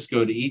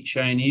Francisco to eat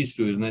Chinese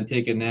food and then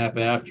take a nap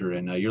after,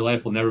 and your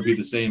life will never be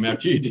the same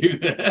after you do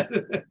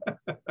that.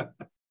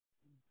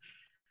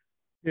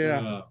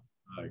 Yeah.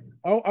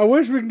 I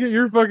wish we can get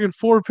your fucking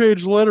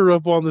 4-page letter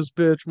up on this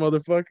bitch,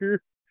 motherfucker.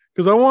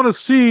 Because I want to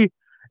see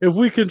if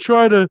we can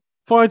try to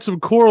find some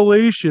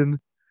correlation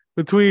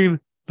between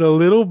the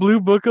little blue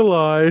book of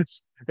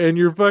lies and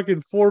your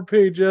fucking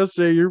 4-page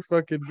essay your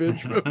fucking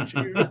bitch wrote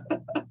you.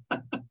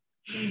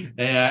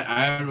 Hey,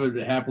 I would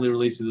happily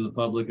release it to the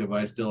public if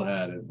I still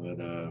had it,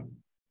 but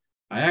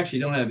I actually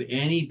don't have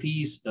any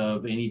piece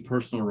of any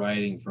personal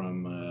writing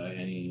from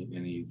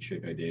any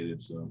chick I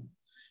dated. So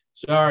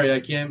sorry, I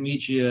can't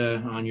meet you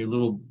on your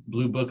little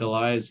blue book of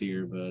lies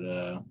here,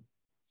 but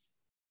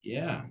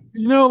yeah.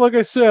 You know, like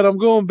I said, I'm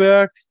going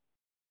back.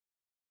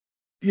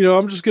 You know,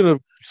 I'm just gonna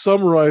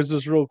summarize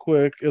this real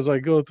quick as I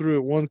go through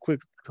it one quick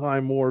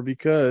time more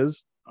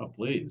because Oh,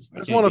 please. I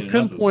just want to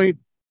pinpoint.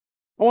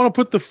 I want to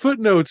put the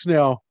footnotes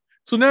now.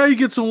 So now you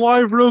get some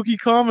live Roki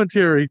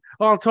commentary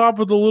on top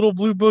of the little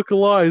blue book of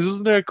lies.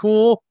 Isn't that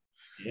cool?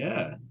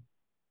 Yeah.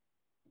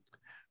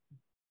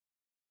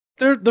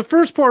 The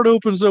first part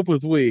opens up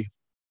with we.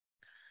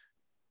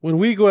 When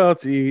we go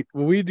out to eat,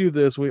 when we do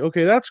this,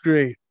 okay, that's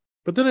great.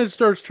 But then it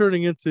starts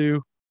turning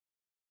into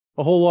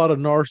a whole lot of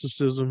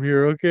narcissism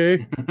here,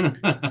 okay?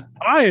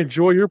 I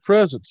enjoy your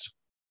presence.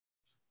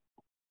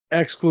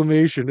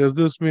 Exclamation, as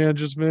this man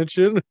just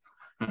mentioned.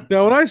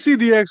 Now, when I see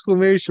the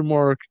exclamation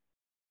mark,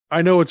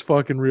 I know it's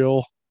fucking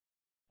real.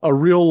 A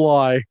real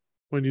lie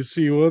when you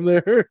see one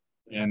there.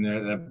 And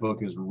that book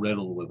is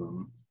riddled with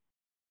them.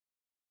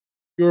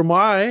 You're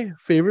my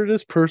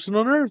favoriteest person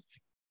on earth.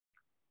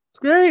 It's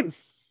great.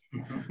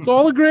 It's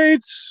all the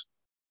greats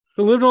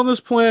that lived on this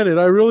planet.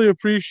 I really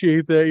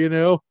appreciate that, you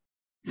know.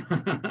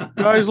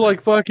 Guys like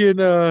fucking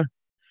I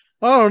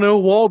don't know,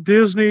 Walt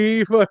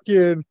Disney,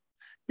 fucking,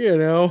 you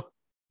know,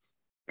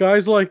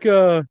 guys like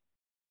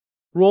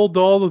Roald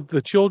Dahl,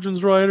 the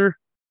children's writer.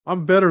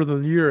 I'm better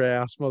than your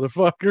ass,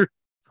 motherfucker.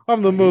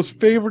 I'm the most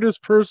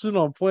favoriteest person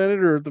on planet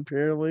Earth,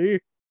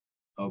 apparently.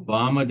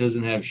 Obama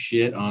doesn't have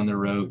shit on the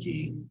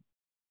Roki.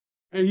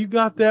 And you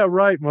got that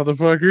right,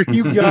 motherfucker.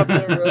 You got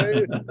that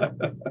right.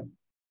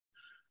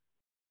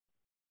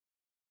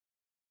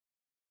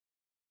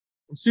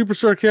 I'm super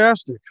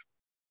sarcastic.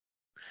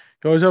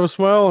 You always have a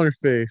smile on your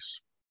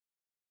face.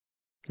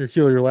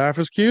 Your laugh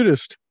is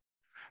cutest.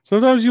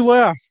 Sometimes you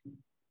laugh,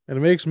 and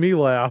it makes me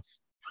laugh.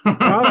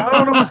 I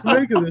don't know what to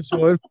make of this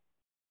one.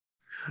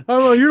 I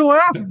don't know. You're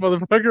laughing,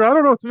 motherfucker. I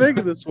don't know what to make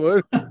of this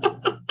one.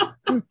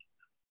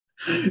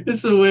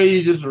 It's the way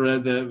you just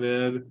read that,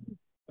 man.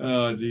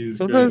 Oh, Jesus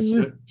Sometimes,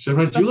 Christ.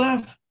 Sometimes you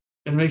laugh.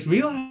 It makes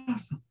me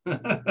laugh.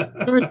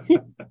 I mean,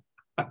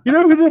 you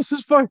know who this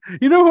is?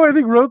 You know who I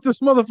think wrote this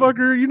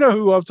motherfucker? You know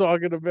who I'm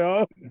talking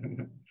about.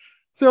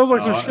 Sounds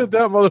like some shit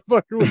that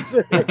motherfucker would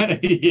say.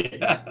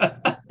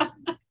 Yeah.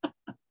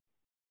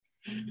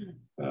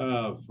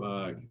 Oh,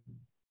 fuck.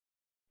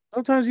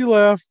 Sometimes you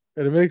laugh,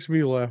 and it makes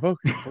me laugh.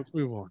 Okay, let's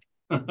move on.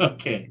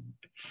 Okay.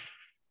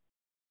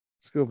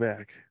 Let's go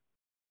back.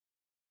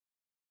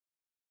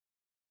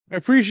 I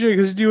appreciate it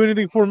because you do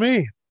anything for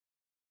me.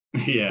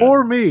 Yeah.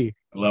 For me.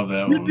 I love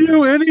that you one. You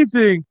do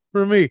anything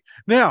for me.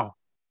 Now,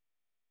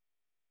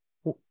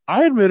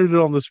 I admitted it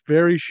on this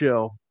very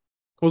show.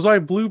 Was I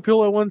blue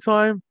pill at one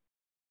time?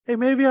 Hey,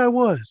 maybe I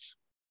was.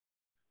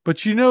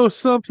 But you know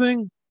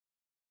something?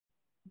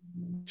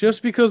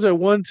 Just because at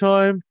one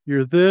time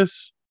you're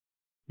this,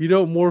 you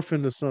don't morph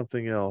into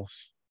something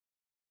else.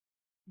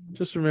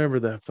 Just remember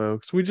that,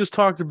 folks. We just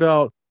talked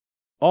about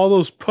all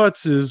those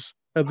putzes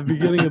at the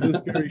beginning of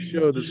this very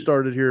show that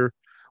started here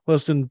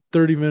less than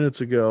 30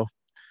 minutes ago.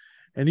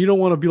 And you don't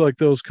want to be like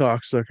those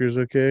cocksuckers,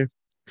 okay?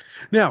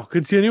 Now,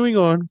 continuing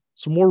on,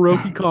 some more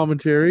Roki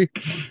commentary.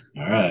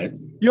 All right.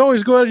 You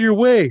always go out of your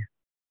way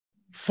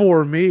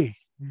for me.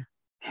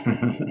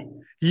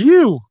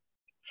 You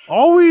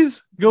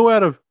always go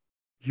out of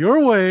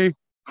your way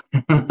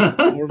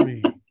for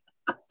me.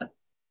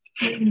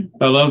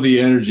 I love the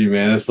energy,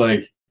 man. It's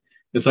like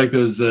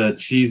those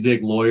cheese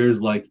dick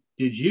lawyers. Like,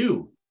 did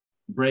you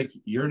break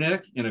your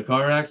neck in a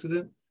car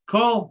accident?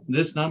 Call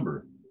this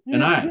number,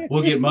 and I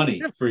will get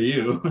money for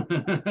you.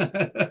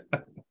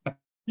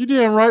 You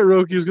damn right,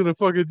 Roki's gonna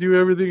fucking do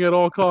everything at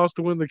all costs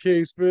to win the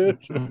case,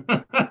 bitch.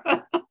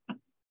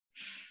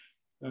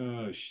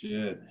 Oh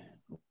shit,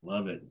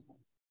 love it.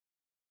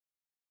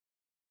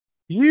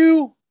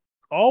 You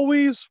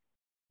always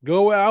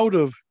go out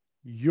of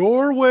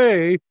your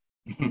way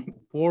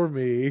for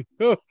me.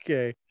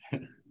 Okay.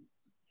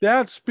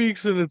 That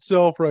speaks in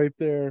itself right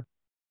there.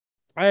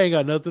 I ain't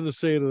got nothing to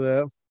say to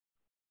that.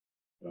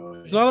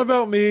 It's not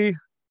about me.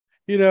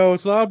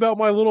 it's not about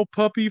my little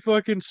puppy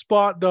fucking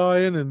Spot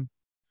dying and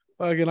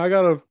fucking I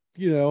gotta,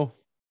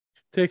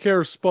 take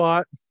care of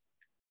Spot.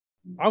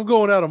 I'm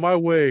going out of my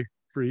way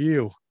for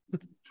you.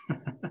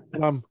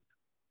 When I'm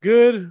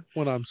good,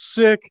 when I'm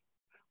sick,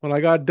 when I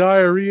got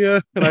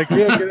diarrhea and I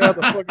can't get out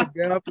of the fucking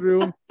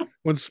bathroom,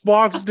 when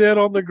Spot's dead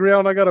on the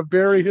ground, I gotta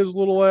bury his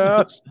little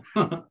ass.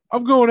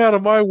 I'm going out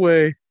of my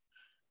way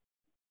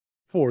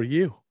for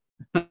you.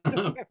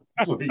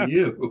 For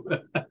you.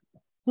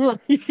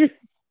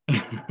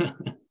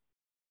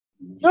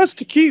 Just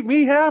to keep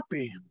me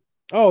happy.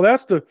 Oh,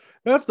 that's the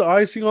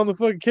icing on the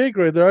fucking cake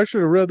right there. I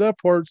should have read that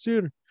part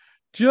sooner.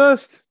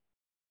 Just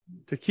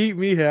to keep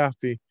me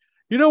happy.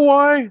 You know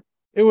why?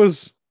 It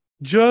was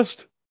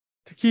just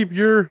to keep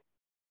your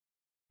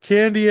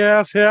candy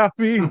ass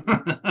happy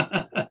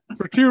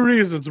for two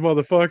reasons,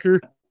 motherfucker.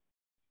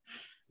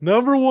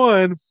 Number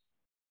one,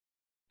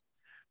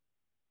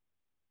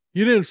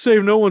 you didn't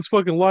save no one's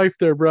fucking life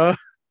there, bruh.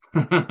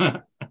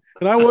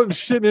 And I wasn't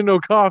shitting in no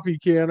coffee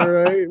can, all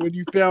right, when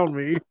you found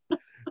me.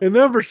 And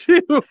number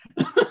two,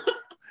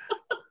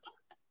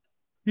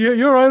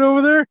 you all right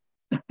over there?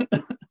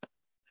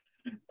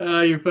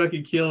 You're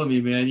fucking killing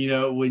me, man.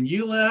 When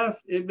you laugh,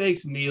 it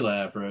makes me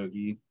laugh,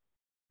 Rogie.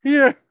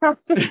 Yeah.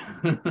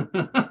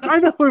 I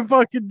know it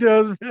fucking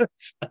does,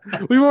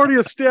 bitch. We've already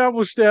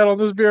established that on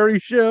this very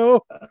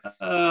show.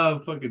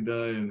 I'm fucking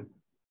dying.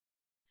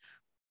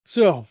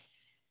 So,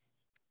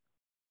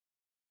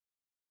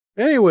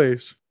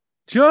 anyways,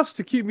 just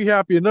to keep me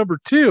happy. And number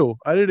two,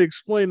 I didn't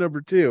explain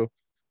number two.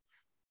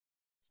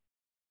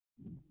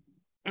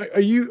 Are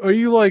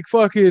you like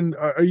fucking?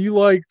 Are you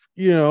like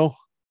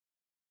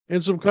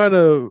in some kind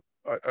of?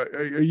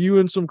 Are you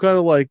in some kind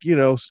of like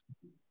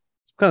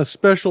kind of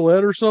special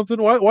ed or something?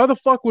 Why the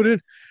fuck would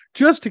it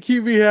just to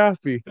keep me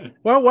happy?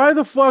 Why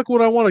the fuck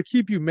would I want to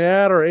keep you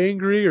mad or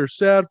angry or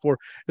sad for?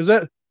 Is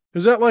that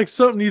like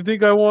something you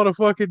think I want to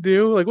fucking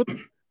do? Like what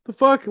the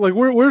fuck? Like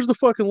where's the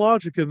fucking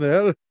logic in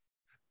that?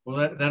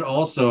 Well, that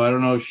also, I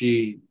don't know if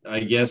she,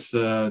 I guess,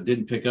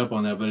 didn't pick up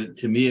on that, but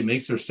to me, it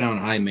makes her sound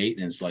high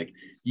maintenance. Like,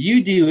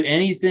 you do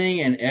anything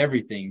and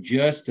everything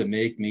just to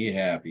make me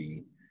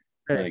happy.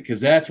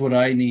 Because that's what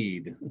I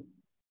need.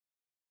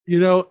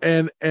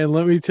 And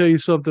let me tell you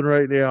something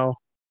right now.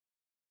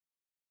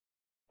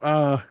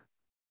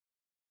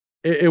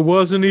 It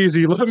wasn't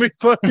easy. Let me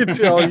fucking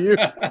tell you.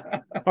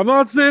 I'm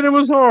not saying it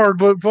was hard,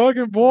 but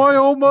fucking boy,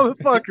 oh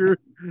motherfucker,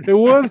 it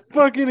was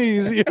fucking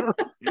easy.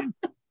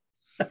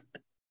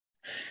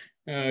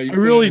 I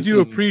really do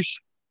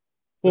appreciate.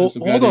 Well,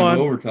 some hold on.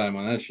 Overtime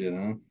on that shit,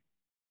 huh?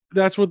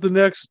 That's what the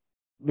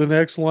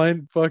next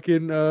line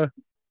fucking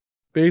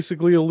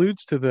basically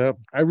alludes to that.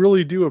 I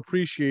really do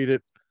appreciate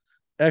it!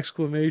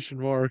 Exclamation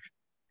mark.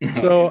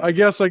 So I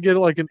guess I get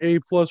like an A+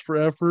 for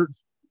effort,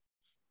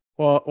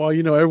 while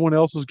everyone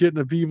else is getting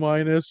a B-,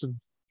 and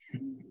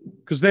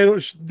because they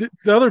don't,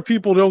 the other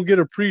people don't get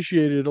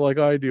appreciated like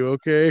I do.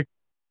 Okay,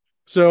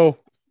 so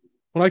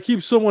when I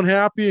keep someone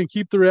happy and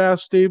keep their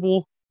ass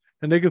stable,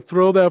 and they can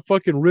throw that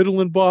fucking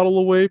Ritalin bottle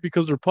away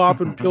because they're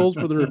popping pills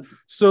for their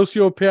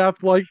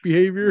sociopath-like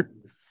behavior,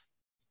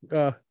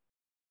 I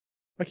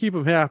keep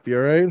them happy.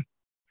 All right,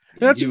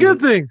 that's a good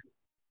thing.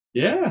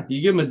 Yeah,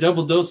 you give them a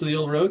double dose of the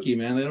old Roki,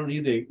 man. They don't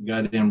need the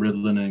goddamn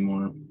Ritalin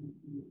anymore.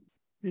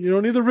 You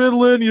don't need the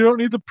Ritalin. You don't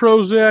need the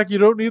Prozac. You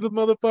don't need the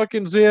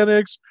motherfucking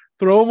Xanax.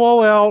 Throw them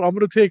all out. I'm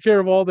gonna take care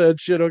of all that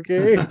shit.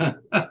 Okay.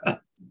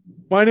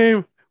 My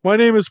name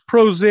is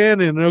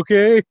Prozanin.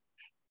 Okay.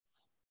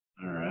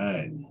 All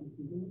right.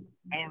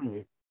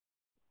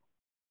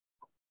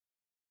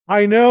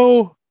 I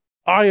know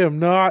I am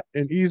not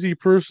an easy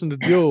person to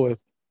deal with.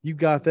 You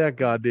got that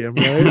goddamn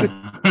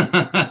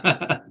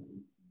right.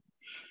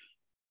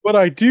 But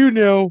I do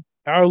know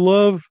our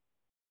love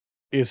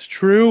is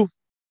true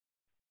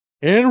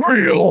and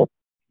real.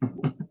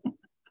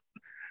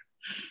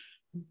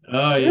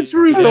 Oh, it's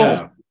real.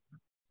 Yeah.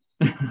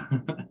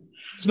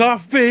 It's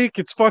not fake.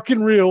 It's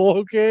fucking real.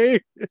 Okay.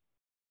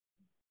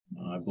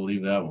 I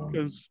believe that one.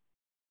 Because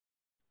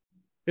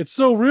it's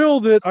so real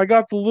that I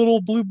got the little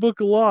blue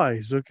book of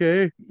lies.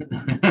 Okay.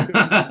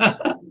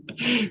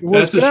 It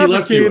was That's what she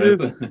left you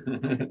with.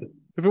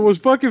 If it was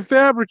fucking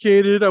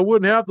fabricated, I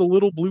wouldn't have the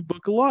little blue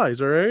book of lies.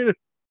 All right.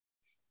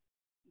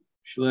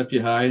 She left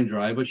you high and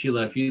dry, but she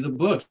left you the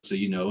book, so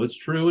you know it's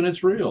true and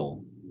it's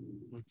real.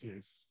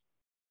 Okay.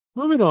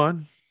 Moving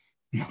on.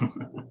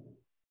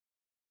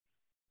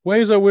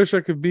 Ways I wish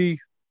I could be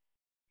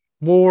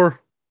more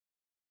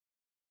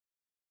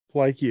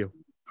like you.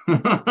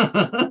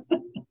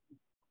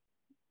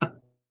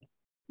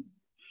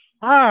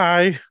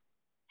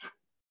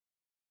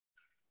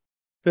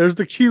 There's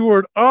the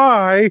keyword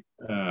I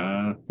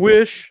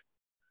wish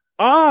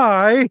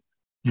I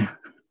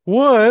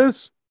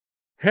was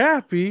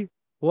happy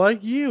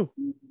like you.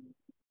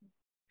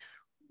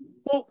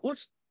 Well,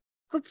 let's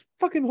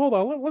fucking hold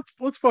on.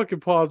 Let's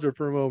fucking pause there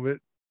for a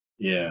moment.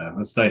 Yeah,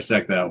 let's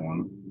dissect that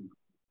one.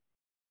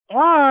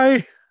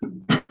 I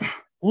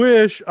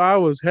wish I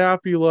was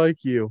happy like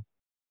you.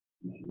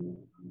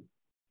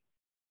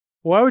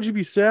 Why would you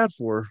be sad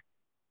for?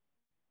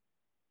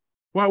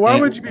 Why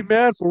would you be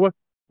mad for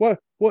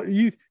what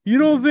you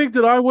don't think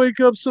that I wake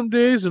up some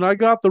days and I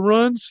got the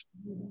runs,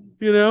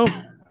 you know?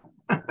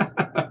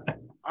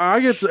 I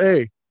get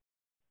to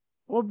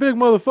I'm a big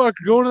motherfucker.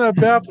 Going to that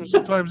bathroom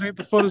sometimes ain't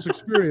the funnest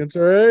experience,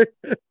 all right?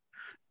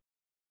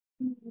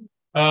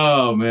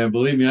 Oh man,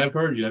 believe me, I've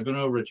heard you. I've been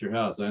over at your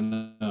house. I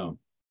know.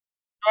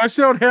 I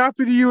sound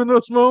happy to you in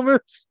those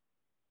moments.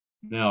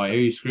 No, I hear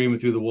you screaming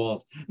through the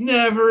walls.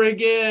 Never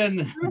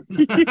again.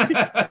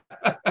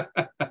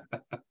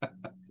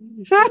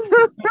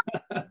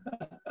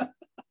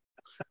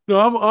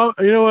 No,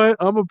 you know what?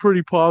 I'm a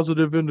pretty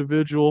positive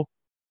individual.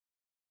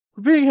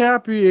 Being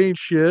happy ain't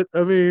shit.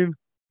 I mean,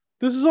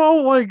 this is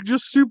all like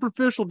just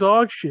superficial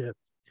dog shit.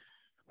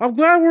 I'm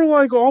glad we're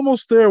like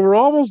almost there. We're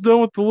almost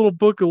done with the little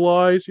book of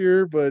lies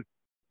here, but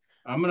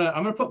I'm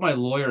gonna put my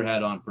lawyer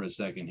hat on for a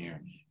second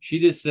here. She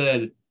just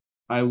said,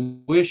 "I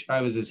wish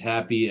I was as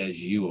happy as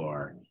you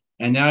are."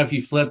 And now, if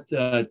you flipped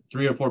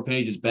 3 or 4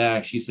 pages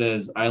back, she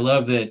says, "I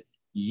love that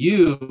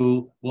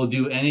you will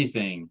do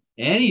anything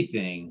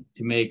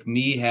to make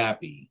me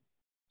happy."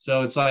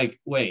 So it's like,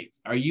 wait,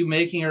 are you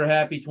making her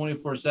happy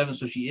 24/7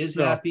 so she is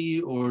no,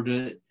 happy, or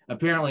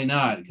apparently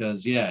not?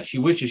 Because yeah, she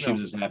wishes she no.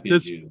 was as happy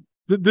as This you.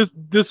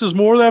 this is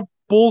more of that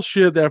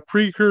bullshit, that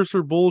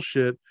precursor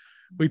bullshit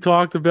we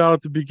talked about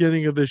at the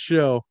beginning of this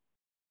show.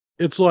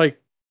 It's like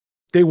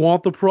they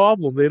want the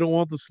problem, they don't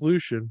want the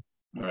solution.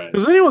 All right.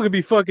 Because anyone could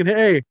be fucking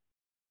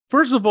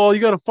first of all, you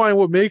got to find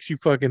what makes you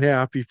fucking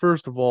happy.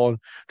 First of all, and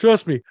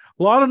trust me,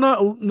 not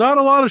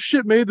a lot of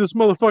shit made this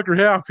motherfucker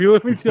happy.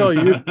 Let me tell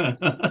you,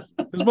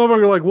 this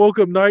motherfucker like woke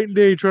up night and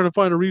day trying to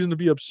find a reason to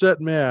be upset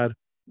and mad.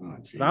 Oh,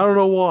 I don't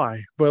know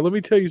why, but let me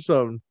tell you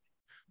something.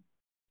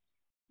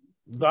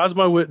 God's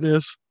my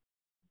witness.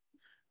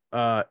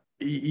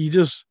 You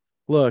just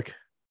look.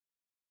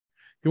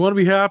 You want to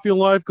be happy in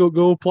life?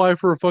 Go apply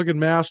for a fucking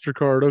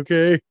MasterCard,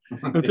 okay?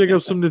 Go take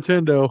up some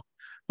Nintendo.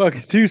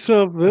 Fucking do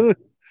something.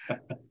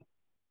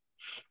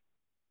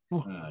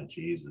 Oh,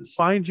 Jesus.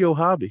 Find your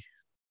hobby.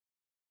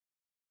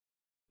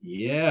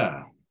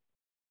 Yeah.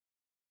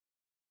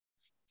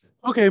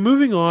 Okay,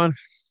 moving on.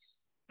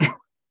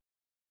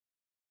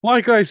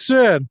 Like I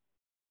said,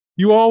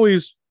 you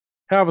always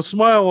have a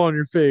smile on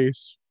your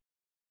face.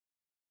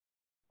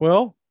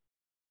 Well,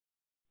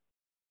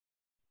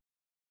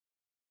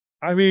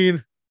 I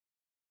mean,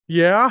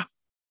 yeah.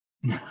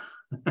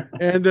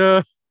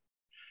 And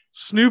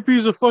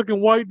Snoopy's a fucking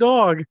white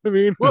dog. I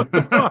mean, what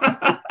the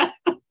fuck?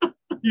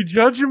 You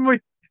judging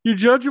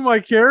my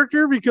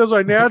character because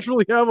I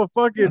naturally have a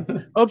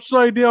fucking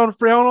upside down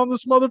frown on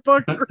this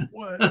motherfucker?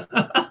 What?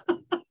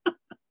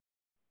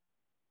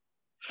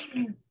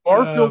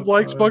 Garfield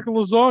likes fucking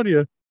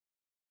lasagna.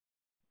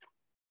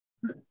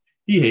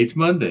 He hates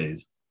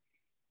Mondays.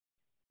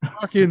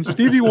 Fucking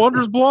Stevie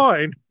Wonder's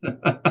blind.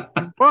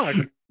 Fuck.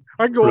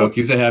 I can go.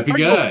 Rocky's a happy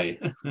guy.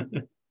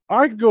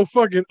 I can go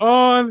fucking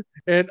on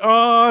and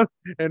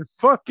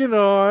fucking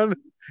on.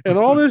 And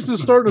all this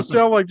is starting to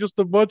sound like just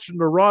a bunch of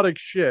neurotic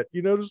shit.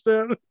 You notice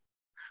that?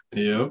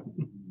 Yep.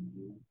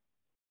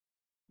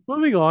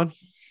 Moving on.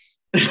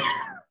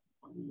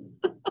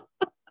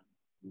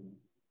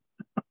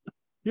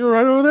 You all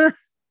right over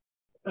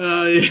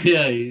there?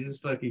 Yeah, you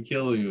just fucking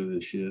killing me with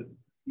this shit.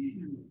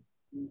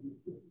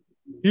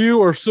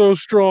 You are so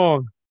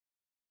strong.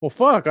 Well,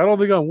 fuck. I don't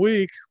think I'm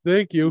weak.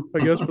 Thank you, I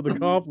guess, for the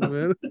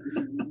compliment.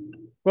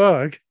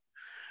 Fuck.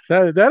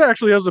 That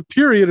actually has a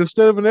period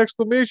instead of an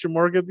exclamation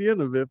mark at the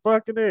end of it.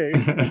 Fucking A.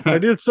 I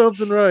did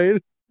something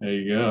right. There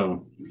you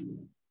go.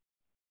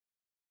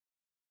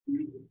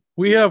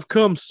 We have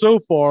come so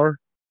far,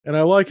 and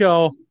I like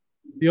how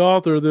the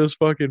author of this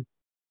fucking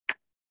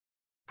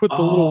put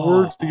the little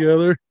words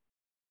together.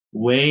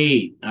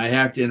 Wait, I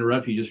have to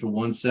interrupt you just for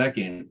 1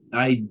 second.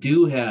 I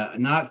do have,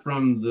 not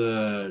from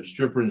the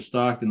stripper in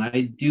Stockton,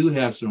 I do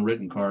have some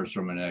written cards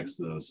from an ex,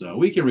 though. So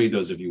we can read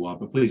those if you want,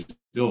 but please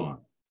go on.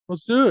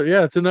 Let's do it.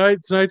 Yeah,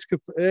 tonight's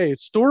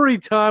it's story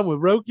time with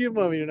Roki and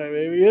Mummy tonight,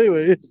 baby.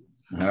 Anyways.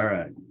 All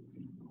right.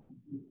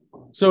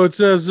 So it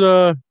says,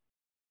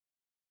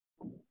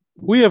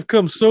 we have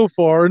come so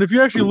far. And if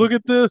you actually look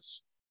at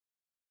this,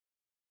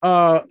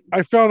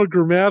 I found a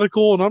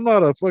grammatical, and I'm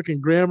not a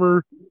fucking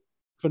grammar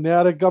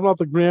fanatic. I'm not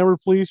the grammar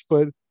police,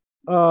 but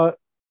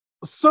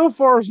so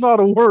far is not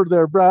a word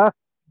there, brah.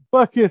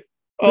 Fucking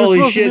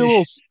holy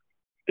shit.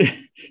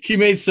 She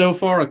made so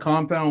far a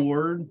compound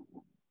word.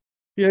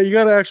 Yeah, you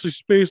got to actually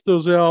space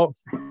those out.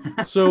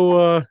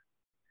 So,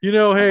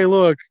 hey,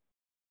 look,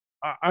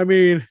 I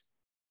mean,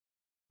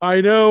 I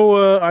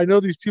know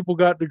these people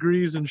got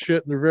degrees and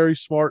shit, and they're very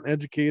smart and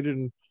educated,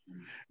 and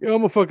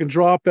I'm a fucking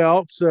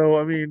dropout. So,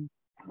 I mean,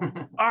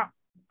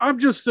 I'm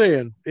just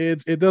saying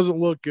it doesn't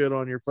look good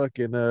on your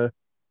fucking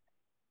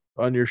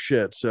on your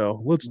shit.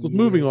 So let's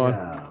moving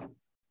on.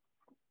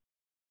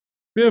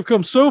 We have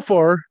come so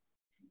far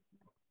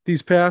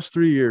these past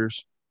 3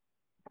 years.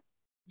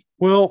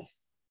 Well,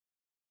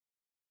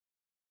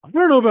 I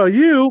don't know about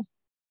you,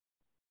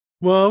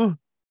 Mom,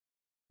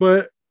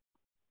 but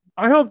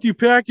I helped you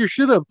pack your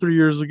shit up 3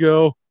 years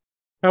ago.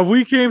 Have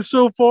we came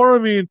so far? I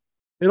mean,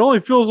 It only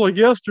feels like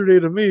yesterday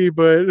to me,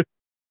 but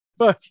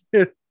fuck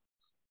it.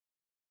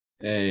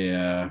 Hey,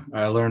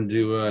 I learned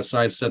to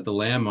sidestep the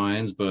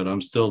landmines, but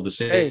I'm still the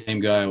Hey, same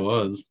guy I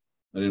was.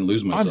 I didn't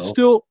lose I'm myself.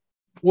 still,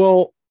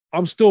 well,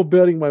 I'm still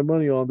betting my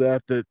money on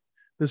that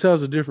this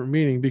has a different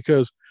meaning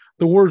because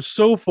the word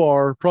so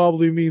far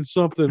probably means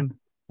something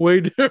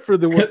way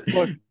different than what the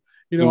fuck,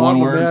 The one I'm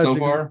word so imagining.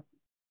 far.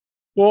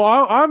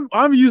 Well,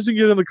 I'm using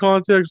it in the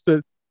context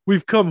that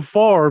we've come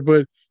far,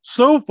 but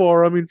so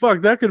far, I mean,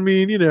 fuck, that could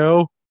mean,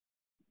 that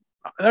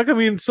could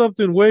mean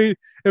something way.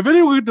 If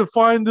anyone could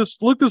define this,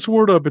 look this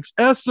word up. It's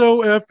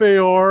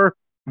SOFAR.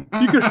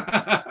 You could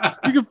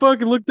you can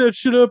fucking look that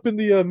shit up in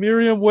the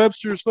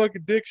Merriam-Webster's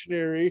fucking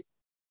dictionary.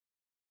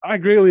 I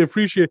greatly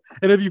appreciate it.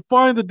 And if you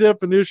find the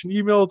definition,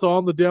 email it to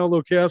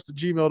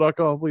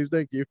onthedownloadcast@gmail.com, please.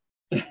 Thank you.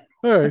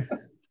 All right.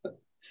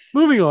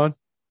 Moving on.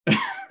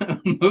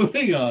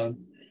 Moving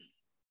on.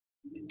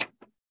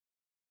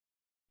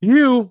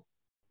 You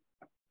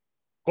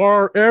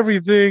are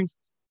everything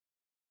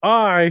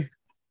I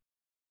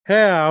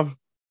have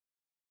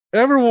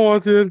ever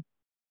wanted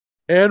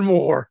and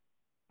more.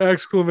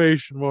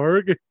 Exclamation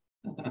mark.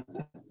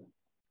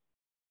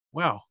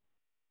 Wow.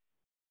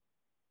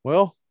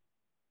 Well,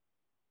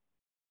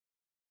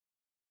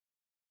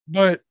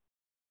 but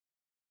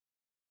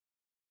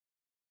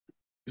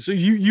so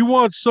you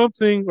want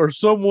something or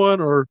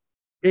someone or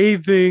a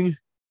thing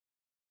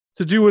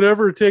to do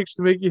whatever it takes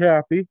to make you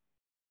happy.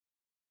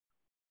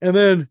 And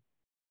then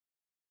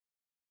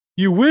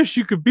you wish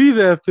you could be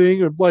that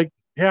thing or like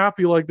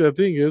happy like that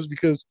thing is,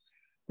 because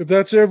if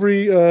that's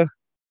everything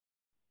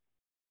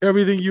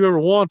you ever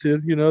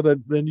wanted,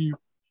 that then you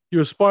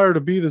aspire to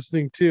be this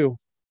thing too.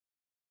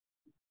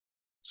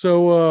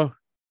 So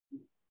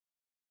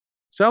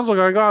sounds like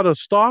I got a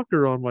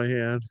stalker on my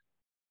hand.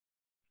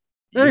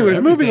 You're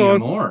Anyways, moving everything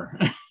and on. more.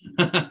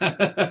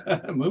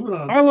 Moving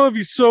on. I love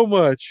you so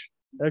much!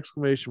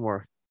 Exclamation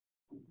mark.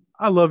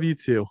 I love you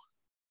too.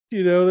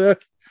 You know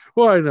that?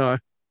 Why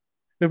not?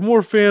 If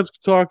more fans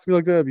could talk to me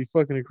like that, it'd be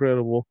fucking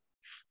incredible.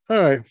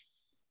 All right.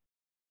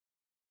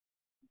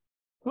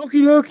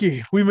 Okie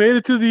dokie. We made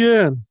it to the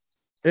end.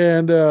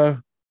 And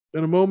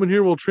in a moment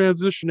here, we'll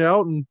transition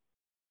out and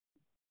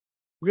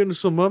we're getting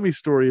some mummy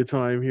story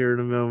time here in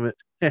a moment.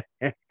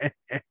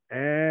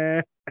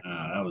 That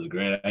was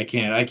great. I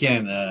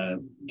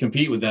can't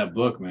compete with that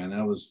book, man.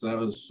 That was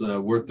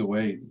worth the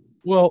wait.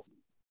 Well,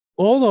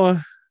 hold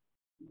on.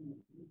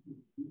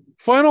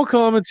 Final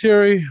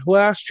commentary,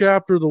 last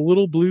chapter, The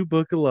Little Blue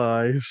Book of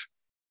Lies.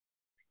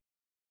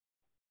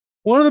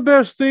 One of the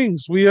best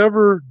things we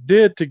ever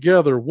did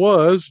together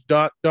was ...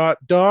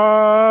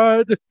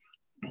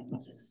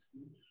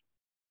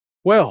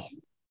 Well,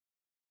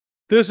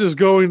 this is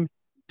going,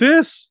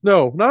 this,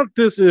 no, not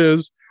this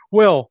is,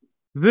 well,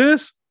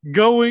 this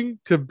going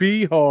to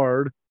be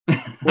hard.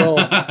 Well,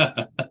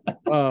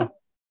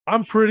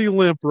 I'm pretty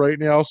limp right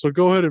now, so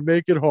go ahead and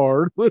make it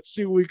hard. Let's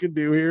see what we can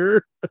do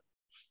here.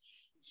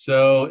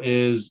 So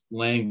is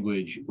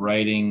language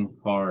writing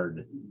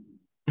hard.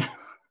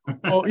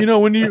 Oh,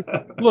 when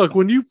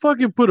you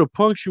fucking put a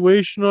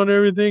punctuation on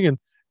everything and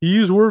you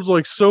use words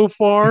like so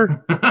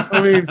far,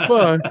 I mean,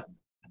 fuck.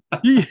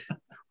 You,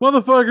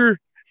 motherfucker,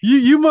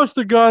 you must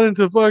have got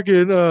into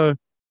fucking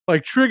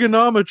like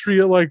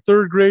trigonometry at like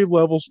third grade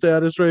level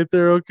status right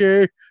there,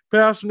 okay?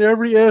 Passing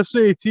every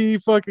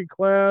SAT fucking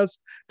class,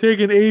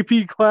 taking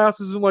AP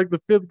classes in like the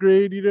fifth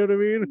grade, you know what I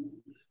mean?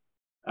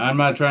 I'm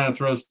not trying to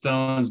throw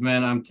stones,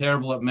 man. I'm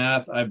terrible at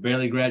math. I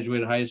barely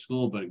graduated high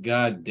school, but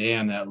god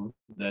damn,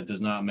 that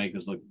does not make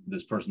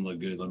this person look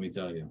good, let me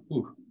tell you.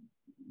 Whew.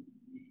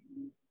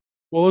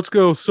 Well, let's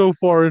go so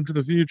far into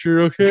the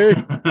future, okay?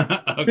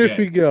 Here we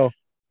Okay. go.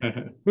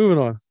 Moving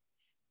on.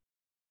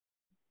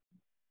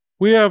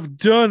 We have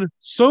done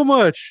so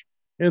much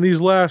in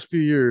these last few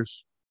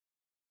years.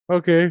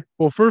 Okay.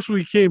 Well, first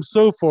we came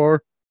so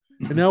far,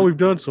 and now we've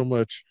done so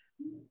much.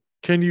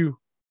 Can you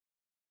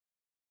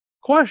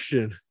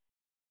question?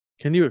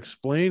 Can you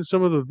explain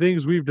some of the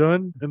things we've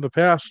done in the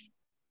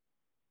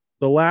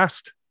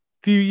last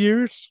few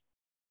years?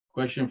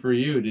 Question for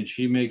you. Did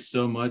she make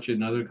so much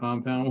another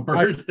compound I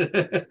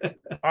word?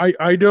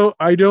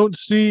 I don't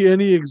see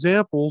any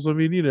examples. I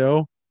mean,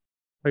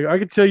 I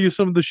could tell you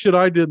some of the shit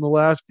I did in the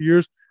last few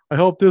years. I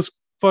helped this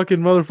fucking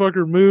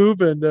motherfucker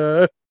move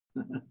and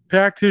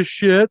packed his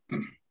shit.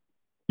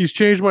 He's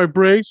changed my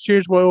brakes,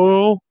 changed my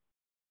oil.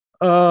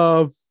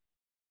 Uh,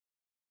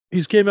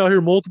 he's came out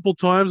here multiple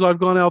times. I've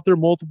gone out there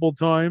multiple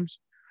times.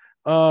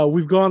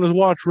 We've gone to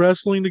watch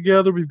wrestling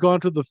together. We've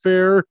gone to the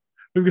fair.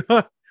 We've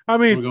got. I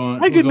mean, we're going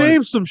I we're could going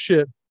name to, some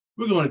shit.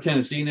 we're going to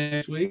Tennessee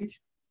next week.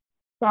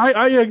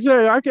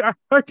 Exactly.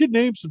 I could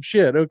name some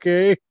shit.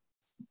 Okay,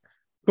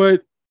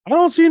 but I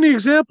don't see any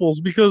examples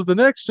because the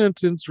next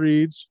sentence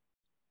reads,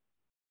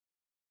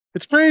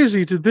 "It's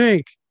crazy to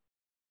think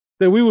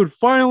that we would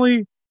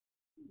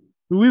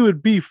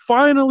be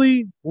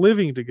finally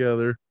living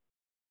together."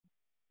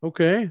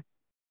 Okay.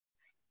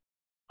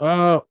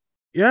 Uh,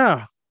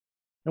 yeah.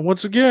 And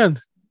once again,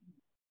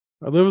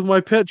 I live with my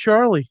pet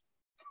Charlie.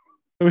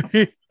 I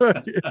mean,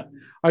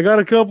 I got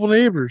a couple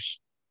neighbors.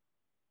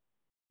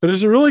 But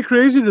is it really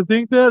crazy to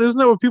think that? Isn't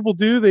that what people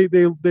do?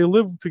 They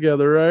live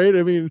together, right?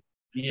 I mean,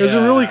 is it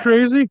really Yeah,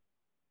 crazy?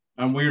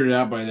 I'm weirded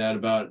out by that.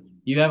 About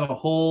you have a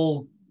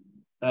whole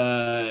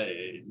uh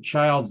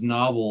child's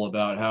novel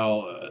about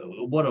how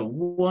what a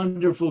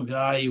wonderful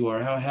guy you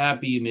are, how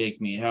happy you make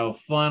me, how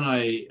fun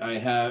I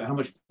have, how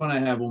much fun I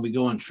have when we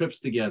go on trips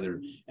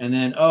together. And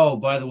then, oh,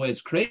 by the way,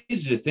 it's crazy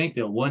to think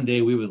that one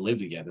day we would live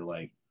together.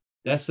 Like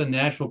that's the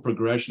natural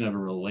progression of a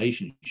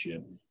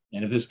relationship.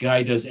 And if this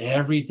guy does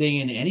everything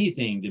and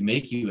anything to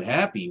make you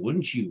happy,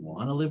 wouldn't you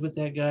want to live with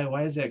that guy?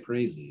 Why is that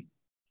crazy?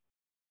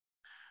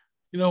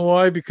 You know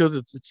why? Because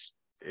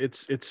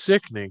it's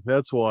sickening.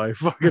 That's why.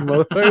 Fucking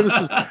motherfucker. This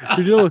is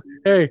you're dealing.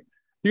 Hey,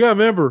 you gotta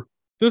remember,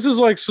 this is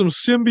like some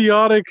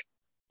symbiotic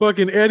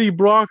fucking Eddie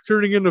Brock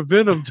turning into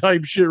Venom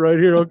type shit right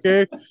here.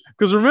 Okay,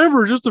 because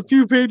remember, just a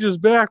few pages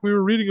back, we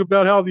were reading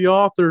about how the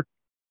author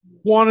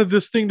wanted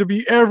this thing to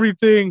be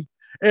everything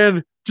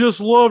and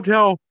just loved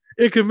how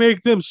it could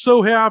make them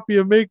so happy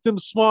and make them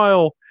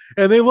smile.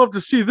 And they love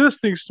to see this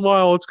thing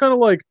smile. It's kind of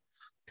like,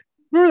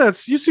 remember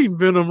that you seen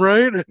Venom,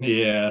 right?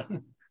 Yeah.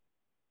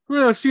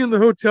 Remember that scene in the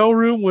hotel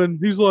room when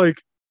he's like,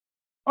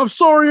 I'm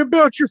sorry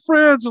about your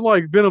friends. And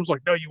like Venom's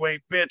like, no, you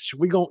ain't, bitch.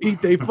 We gonna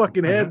eat they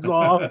fucking heads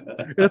off.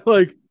 And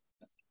like,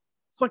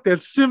 it's like that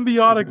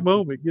symbiotic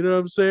moment. You know what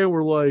I'm saying?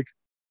 Where like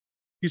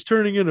he's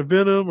turning into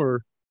Venom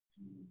or,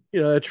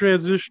 a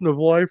transition of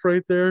life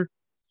right there.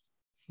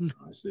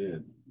 I see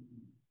it.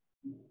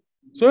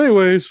 So,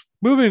 anyways,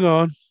 moving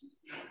on.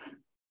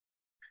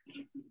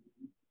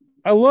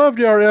 I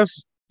loved our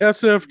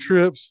SF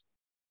trips.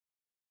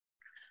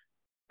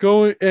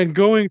 Going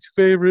to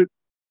favorite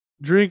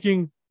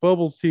drinking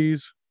bubble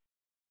teas.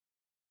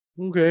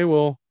 Okay,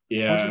 well,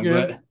 Yeah, once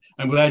again,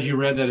 I'm glad you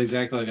read that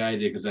exactly like I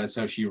did because that's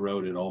how she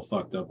wrote it, all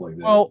fucked up like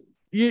that. well,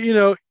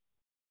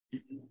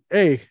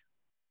 hey,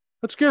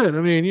 that's good.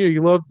 I mean,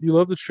 you love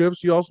the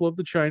trips. You also love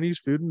the Chinese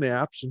food and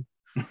naps, and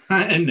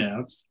And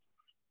naps.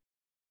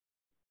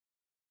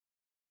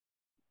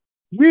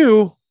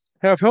 you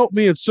have helped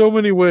me in so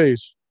many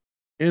ways.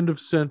 End of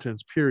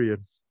sentence.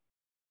 Period.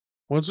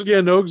 Once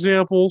again, no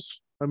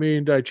examples. I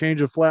mean, did I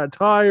change a flat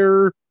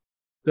tire?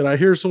 Did I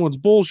hear someone's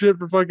bullshit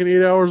for fucking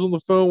 8 hours on the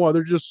phone while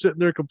they're just sitting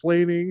there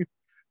complaining?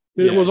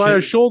 Yeah, Was I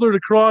a shoulder to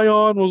cry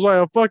on? Was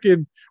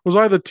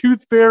I the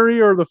tooth fairy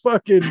or the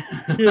fucking,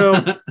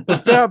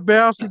 the fat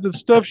bastard that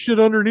stuffed shit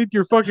underneath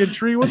your fucking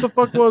tree? What the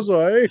fuck was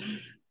I?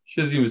 she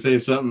doesn't even say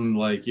something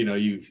like,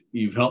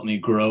 you've helped me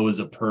grow as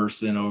a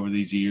person over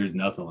these years,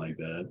 nothing like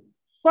that.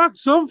 Fuck,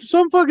 some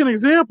fucking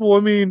example. I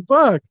mean,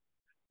 fuck.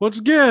 Once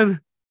again,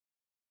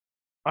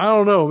 I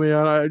don't know,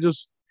 man.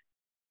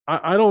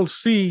 I don't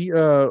see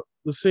the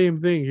same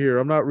thing here.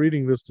 I'm not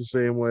reading this the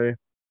same way.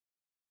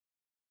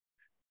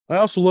 I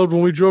also loved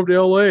when we drove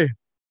to LA.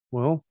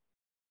 Well,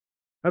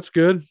 that's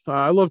good.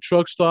 I love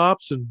truck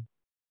stops and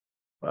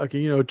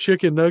fucking,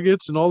 chicken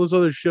nuggets and all this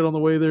other shit on the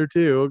way there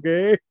too.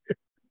 Okay.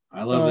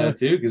 I love Uh, that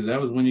too, because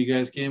that was when you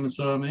guys came and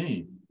saw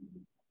me.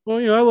 well,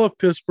 I love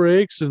piss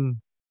breaks and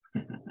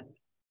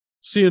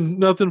seeing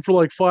nothing for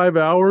like 5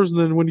 hours. And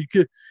then when you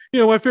get,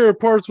 my favorite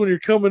part's when you're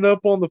coming up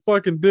on the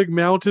fucking big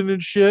mountain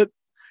and shit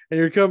and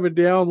you're coming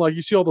down, like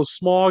you see all the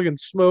smog and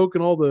smoke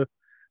and all the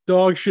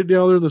dog shit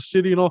down there in the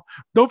city and all.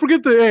 Don't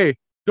forget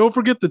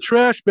the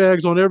trash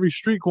bags on every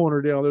street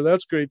corner down there.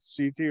 That's great to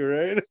see too,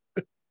 right?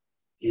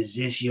 Is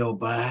this your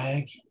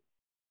bag?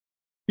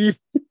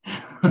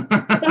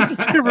 That's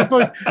a different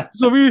fuck.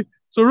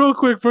 So real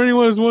quick for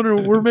anyone who's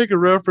wondering, we're making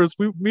reference.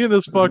 Me and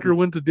this fucker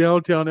went to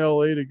downtown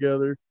LA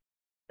together,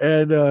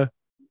 and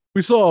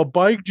we saw a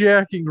bike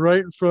jacking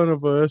right in front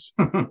of us.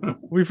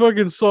 We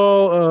fucking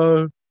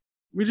saw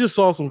we just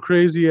saw some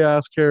crazy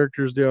ass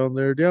characters down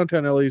there.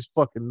 Downtown LA is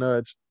fucking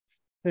nuts.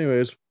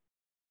 Anyways,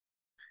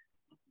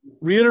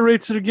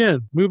 reiterates it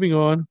again. Moving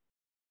on.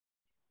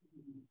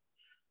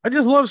 I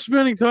just love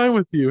spending time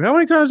with you. How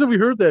many times have we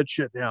heard that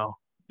shit now?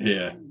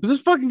 Yeah. Is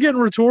this fucking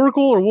getting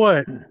rhetorical or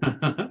what?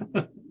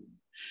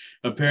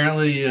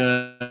 Apparently,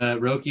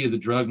 Roki is a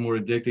drug more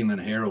addicting than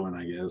heroin,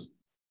 I guess.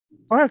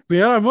 Fuck,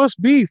 man, I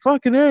must be.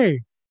 Fucking A.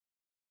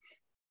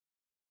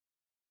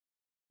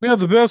 We have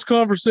the best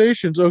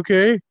conversations,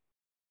 okay?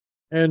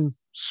 And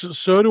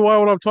so do I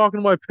when I'm talking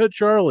to my pet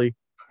Charlie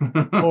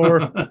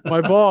or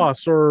my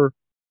boss or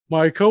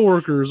my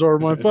coworkers or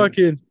my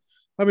fucking.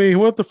 I mean,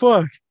 what the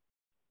fuck?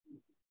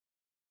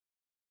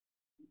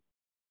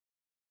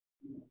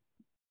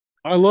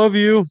 I love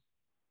you,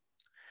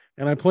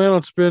 and I plan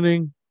on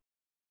spending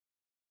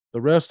the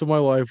rest of my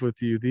life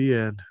with you. The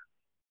end.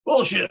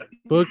 Bullshit.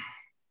 Book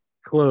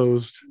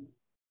closed.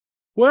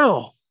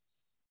 Well,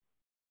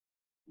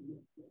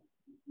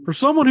 for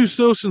someone who's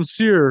so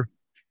sincere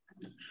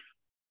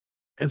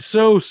and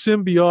so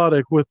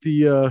symbiotic with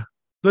the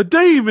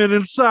demon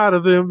inside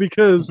of them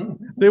because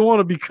they want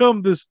to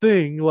become this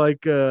thing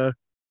like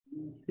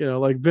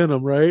like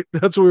Venom, right?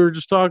 That's what we were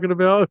just talking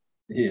about.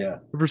 Yeah.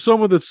 For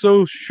someone that's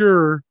so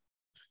sure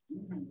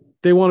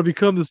they want to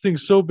become this thing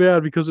so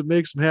bad because it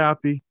makes them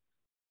happy,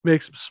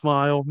 makes them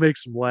smile,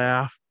 makes them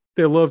laugh,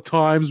 They love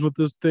times with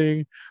this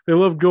thing. They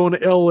love going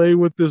to LA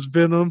with this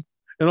Venom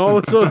and all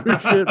this other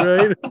shit,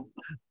 right?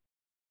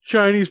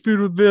 Chinese food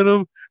with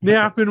Venom,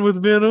 napping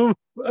with Venom.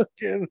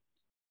 Fucking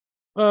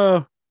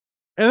and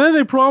then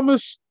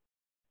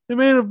they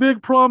made a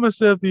big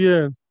promise at the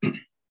end.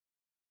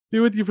 Be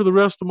with you for the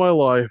rest of my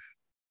life.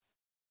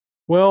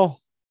 Well,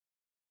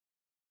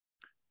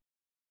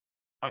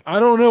 I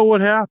don't know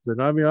what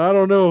happened. I mean, I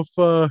don't know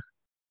if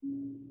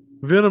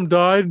Venom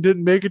died and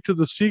didn't make it to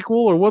the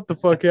sequel or what the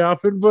fuck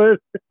happened, but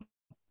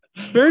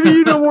maybe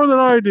you know more than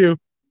I do.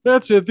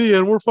 That's it. The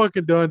end. We're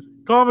fucking done.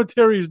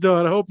 Commentary's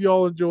done. I hope you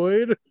all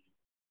enjoyed.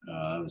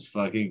 That was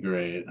fucking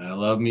great. I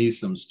love me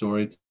some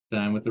story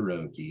time with the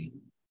Roki.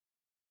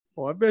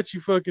 Oh, I bet you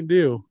fucking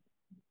do.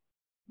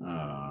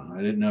 I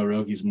didn't know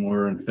Roki's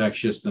more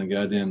infectious than a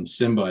goddamn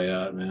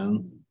symbiote,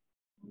 man.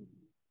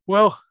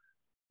 Well,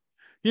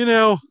 you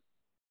know,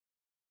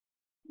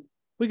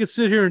 we could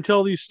sit here and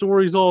tell these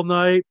stories all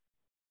night.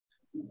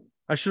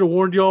 I should have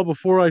warned you all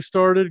before I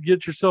started.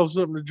 Get yourself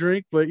something to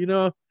drink, but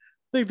I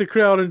think the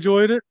crowd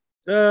enjoyed it.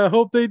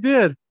 Hope they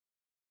did.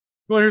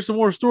 You want to hear some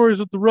more stories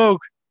with the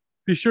Roke?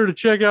 Be sure to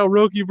check out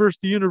Roki vs.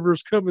 the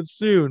Universe coming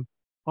soon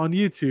on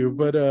YouTube.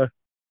 But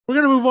we're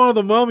gonna move on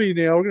to the Mummy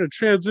now. We're gonna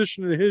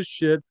transition to his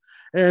shit,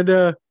 and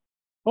I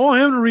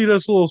want him to read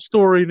us a little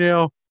story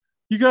now.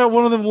 You got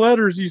one of them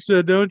letters you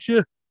said, don't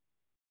you?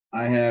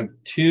 I have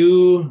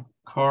 2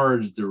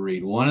 cards to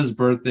read. One is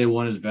birthday,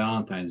 one is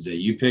Valentine's Day.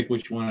 You pick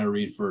which one I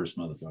read first,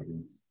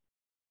 motherfucker.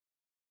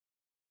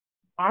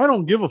 I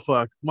don't give a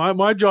fuck.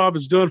 My job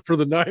is done for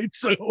the night,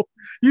 so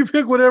you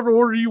pick whatever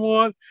order you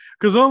want.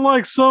 Because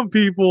unlike some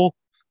people,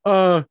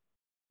 the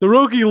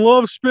Roki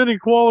loves spending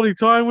quality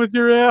time with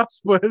your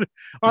ass, but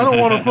I don't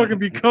want to fucking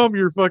become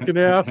your fucking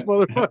ass,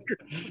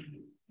 motherfucker.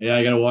 Yeah,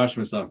 I gotta watch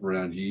myself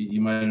around you.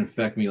 You might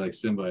infect me like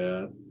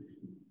symbiote.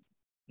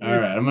 All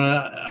right, I'm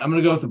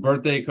gonna go with the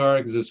birthday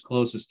card because it's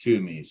closest to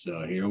me.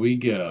 So here we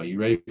go. You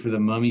ready for the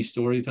Mummy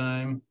story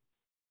time?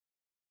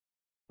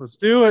 Let's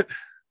do it.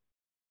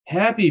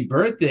 Happy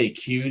birthday,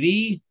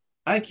 cutie.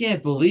 I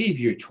can't believe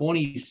you're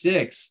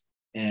 26.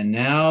 And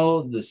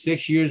now the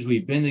 6 years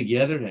we've been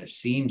together have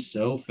seemed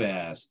so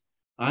fast.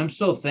 I'm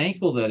so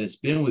thankful that it's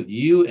been with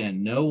you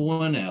and no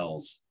one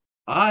else.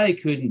 I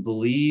couldn't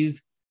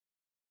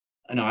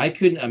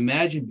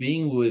imagine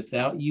being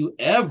without you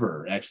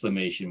ever!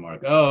 Exclamation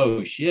mark.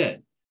 Oh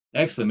shit.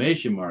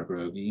 Exclamation mark,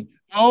 Rogi.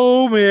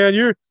 Oh man,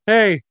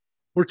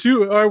 we're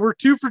 2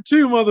 for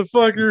 2,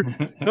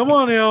 motherfucker. Come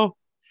on now.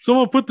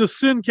 Someone put the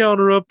sin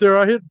counter up there.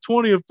 I hit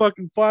 20 of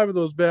fucking 5 of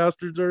those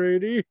bastards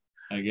already.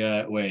 I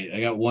got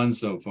 1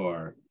 so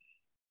far.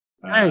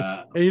 Hey,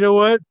 and you know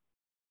what?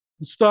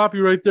 I'll stop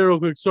you right there real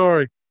quick.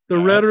 Sorry. The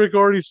rhetoric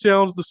already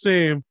sounds the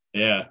same.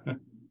 Yeah.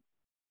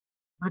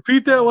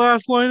 Repeat that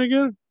last line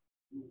again.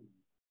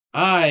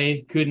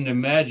 I couldn't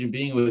imagine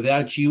being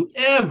without you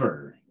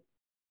ever.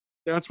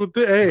 That's what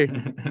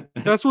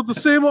that's what the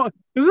same.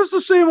 Is this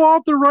the same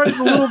author writing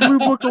the Little Blue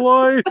Book of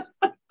Lies?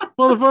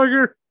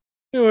 Motherfucker.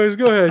 Anyways,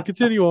 go ahead.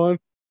 Continue on.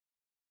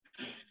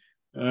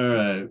 All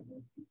right.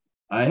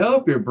 I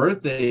hope your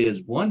birthday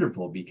is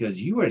wonderful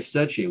because you are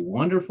such a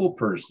wonderful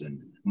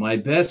person. My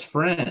best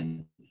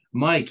friend,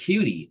 my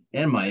cutie,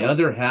 and my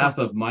other half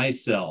of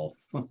myself.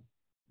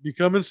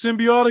 Becoming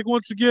symbiotic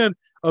once again.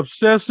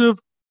 Obsessive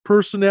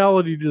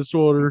personality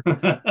disorder.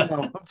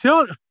 I'm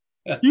telling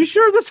you,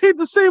 sure this ain't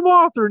the same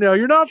author now?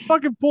 You're not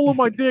fucking pulling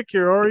my dick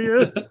here, are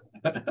you?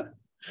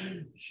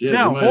 Shit,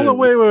 now, hold on.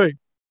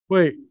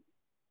 Wait.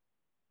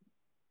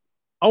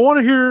 I want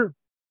to hear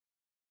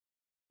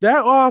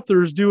that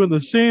author's doing the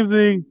same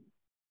thing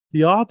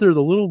the author of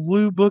the Little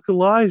Blue Book of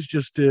Lies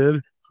just did.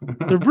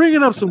 They're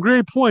bringing up some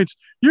great points.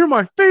 You're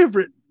my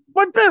favorite,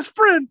 my best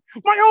friend,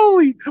 my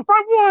only,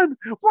 my one,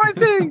 my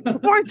thing,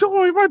 my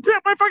toy, my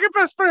fucking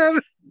best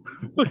friend.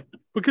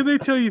 But can they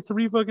tell you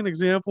 3 fucking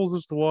examples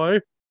as to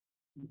why?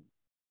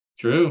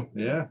 True.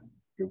 Yeah.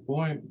 Good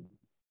point.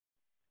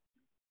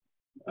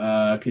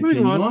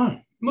 Continue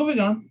on. Moving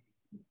on.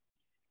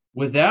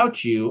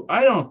 Without you,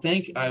 I don't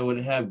think I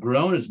would have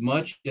grown as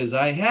much as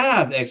I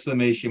have!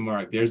 Exclamation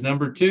mark. There's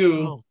number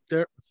 2. Oh,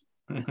 there.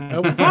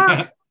 Oh,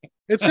 fuck.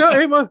 It's not,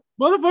 hey,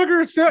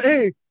 motherfucker. It's not,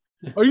 hey,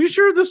 are you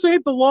sure this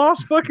ain't the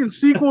lost fucking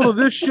sequel to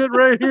this shit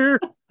right here?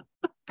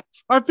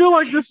 I feel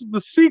like this is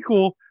the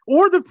sequel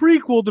or the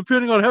prequel,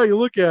 depending on how you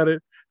look at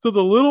it, to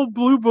the Little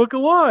Blue Book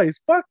of Lies.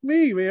 Fuck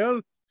me,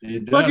 man.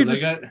 It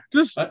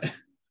does.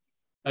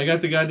 I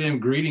got the goddamn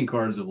greeting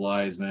cards of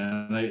lies,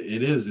 man.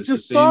 It's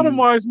just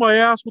sodomize my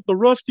ass with the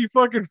rusty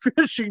fucking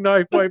fishing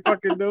knife. I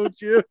fucking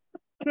don't you?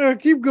 Yeah,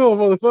 keep going,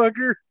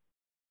 motherfucker.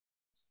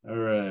 All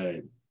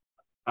right.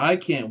 I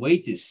can't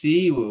wait to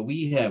see what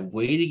we have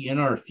waiting in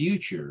our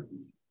future,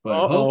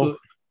 but hope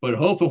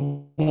it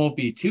won't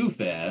be too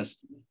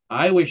fast.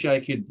 I wish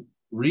I could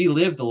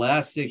relive the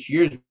last 6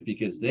 years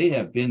because they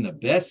have been the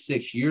best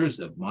 6 years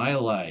of my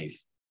life.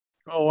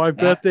 Oh, I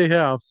bet they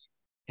have.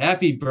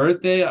 Happy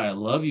birthday. I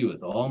love you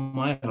with all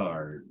my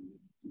heart.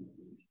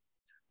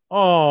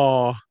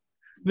 Oh,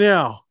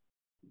 now,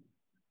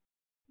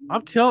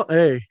 I'm telling,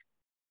 hey,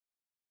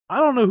 I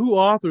don't know who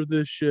authored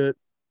this shit.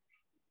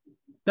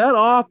 That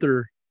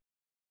author,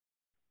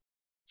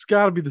 it's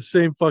got to be the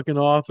same fucking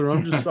author.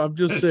 I'm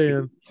just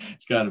saying.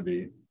 It's got to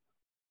be.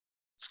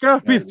 It's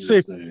got to be the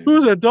same.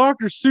 Who's that?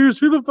 Dr. Seuss?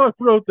 Who the fuck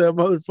wrote that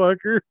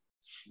motherfucker?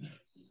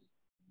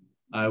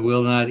 I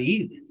will not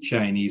eat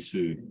Chinese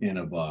food in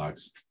a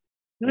box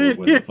or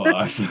with a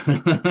fox.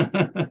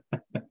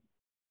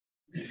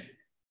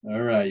 All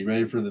right, you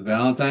ready for the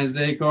Valentine's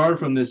Day card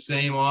from this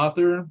same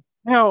author?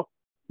 Now,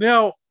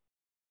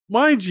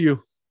 mind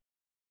you,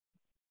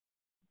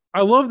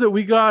 I love that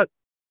we got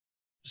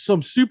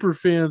some super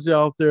fans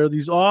out there,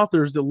 these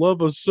authors that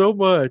love us so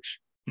much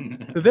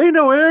that they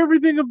know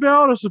everything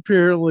about us,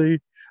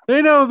 apparently.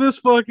 They know this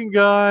fucking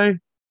guy.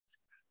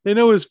 They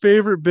know his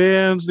favorite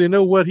bands. They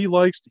know what he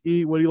likes to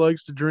eat, what he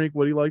likes to drink,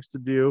 what he likes to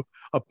do.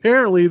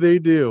 Apparently, they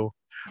do.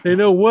 They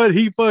know what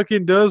he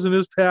fucking does in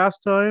his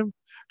pastime.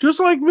 Just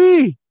like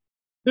me.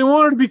 They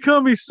wanted to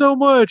become me so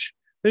much.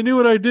 They knew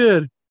what I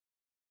did.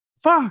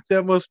 Fuck,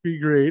 that must be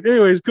great.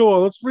 Anyways, go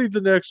on. Let's read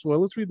the next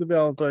one. Let's read the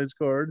Valentine's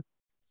card.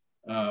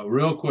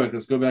 Real quick,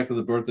 let's go back to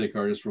the birthday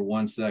card just for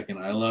 1 second.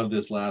 I love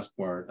this last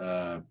part.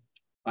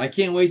 I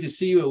can't wait to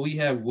see what we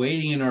have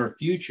waiting in our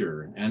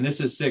future. And this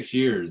is 6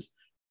 years.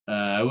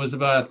 It was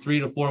about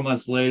 3 to 4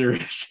 months later.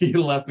 She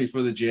left me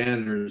for the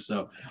janitor.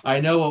 So I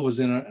know what was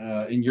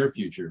in your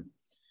future.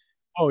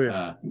 Oh,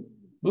 yeah.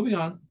 Moving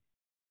on.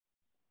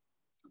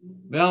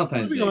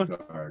 Valentine's Day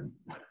card.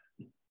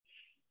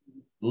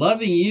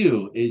 Loving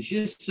you is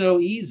just so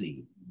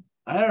easy.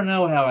 I don't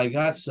know how I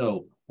got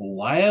so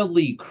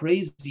wildly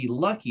crazy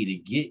lucky to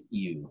get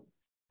you.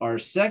 Our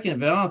second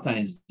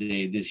Valentine's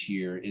Day this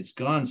year, it's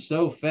gone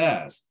so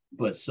fast,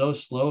 but so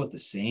slow at the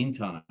same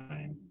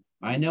time.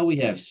 I know we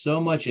have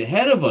so much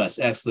ahead of us,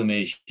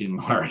 exclamation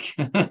mark.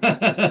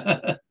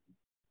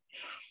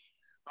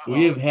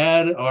 We have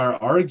had our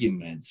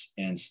arguments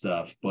and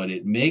stuff, but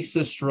it makes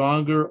us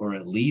stronger, or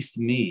at least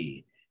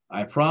me.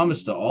 I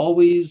promise to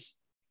always,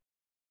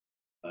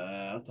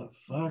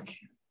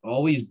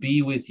 always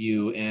be with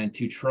you and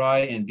to try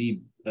and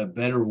be a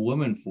better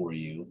woman for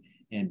you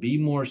and be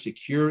more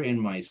secure in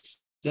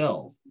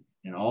myself.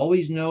 And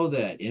always know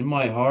that in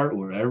my heart,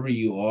 wherever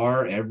you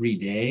are every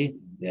day,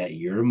 that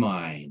you're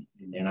mine.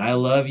 And I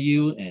love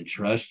you and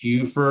trust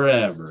you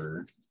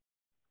forever.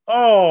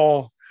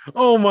 Oh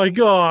my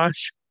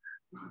gosh.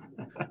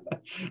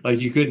 Like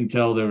you couldn't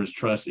tell there was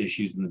trust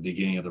issues in the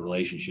beginning of the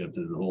relationship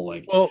to the whole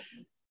like, well,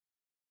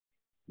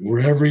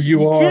 wherever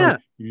you are,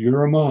 can't.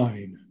 You're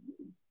mine.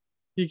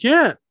 You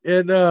can't.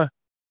 And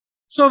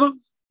so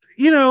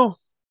I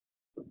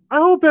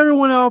hope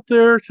everyone out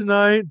there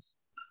tonight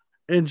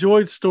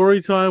enjoyed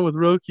story time with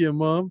Roki and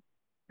Mom.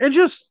 And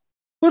just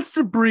let's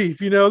debrief.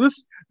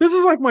 This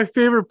is like my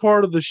favorite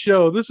part of the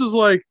show. This is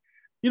like,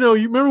 you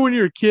remember when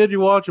you were a kid, you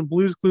watching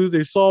Blue's Clues,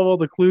 they solve all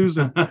the clues,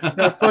 and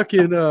that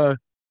fucking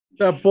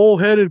that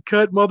bull-headed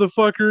cut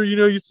motherfucker,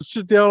 used to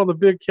sit down on the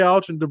big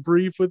couch and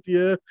debrief with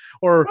you.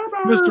 Or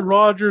Mr.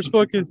 Rogers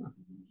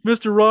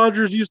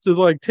used to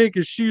like take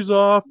his shoes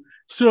off,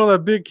 sit on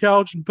that big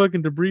couch and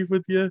fucking debrief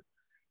with you.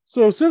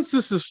 So since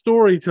this is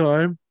story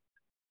time,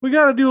 we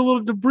got to do a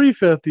little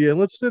debrief at the end.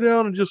 Let's sit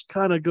down and just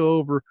kind of go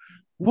over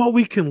what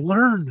we can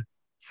learn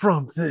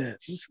from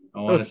this. I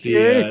want to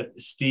see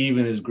Steve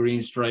in his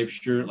green striped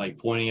shirt, like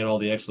pointing at all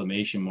the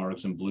exclamation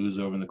marks, and Blue's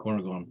over in the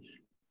corner going,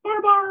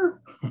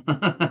 bar.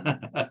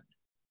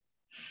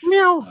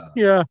 Meow.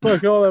 Yeah,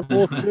 fuck all that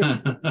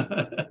bullshit.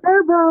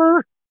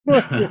 Bar.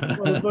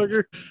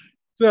 Motherfucker.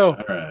 So,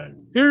 right.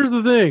 Here's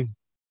the thing.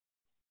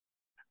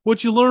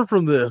 What you learn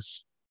from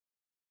this.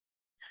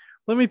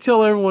 Let me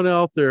tell everyone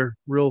out there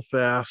real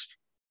fast.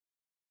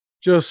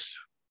 Just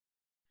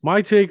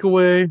my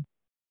takeaway.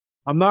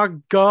 I'm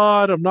not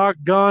God. I'm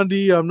not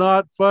Gandhi. I'm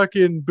not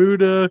fucking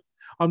Buddha.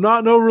 I'm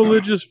not no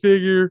religious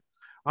figure.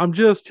 I'm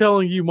just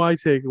telling you my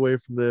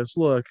takeaway from this.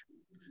 Look,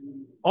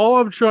 all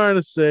I'm trying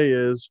to say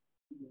is,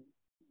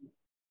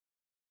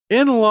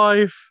 in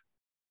life,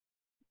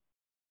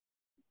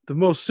 the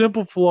most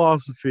simple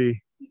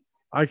philosophy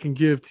I can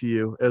give to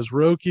you as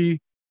Roki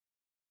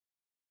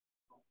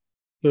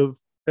the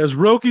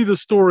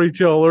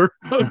storyteller,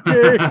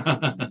 okay?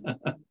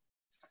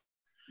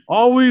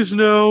 Always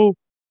know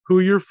who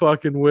you're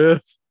fucking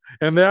with,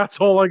 and that's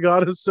all I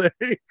gotta say.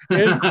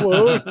 End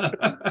quote.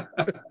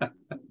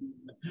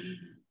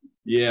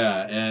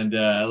 Yeah, and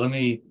let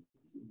me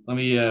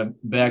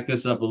back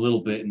this up a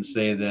little bit and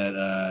say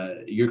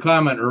that your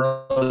comment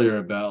earlier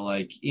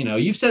about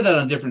you've said that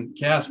on different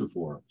casts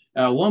before.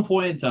 At one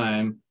point in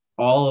time,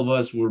 all of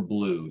us were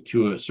blue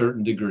to a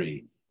certain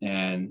degree,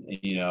 and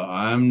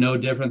I'm no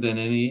different than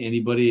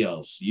anybody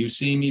else. You've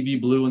seen me be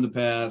blue in the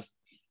past,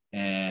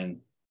 and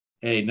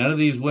hey, none of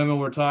these women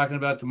we're talking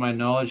about, to my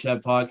knowledge,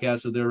 have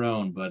podcasts of their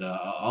own, but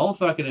I'll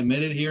fucking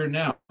admit it here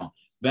now.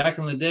 Back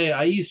in the day,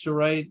 I used to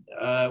write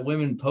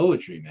women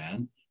poetry,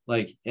 man.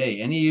 Like,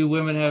 hey, any of you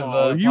women have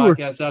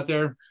podcasts out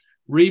there?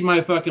 Read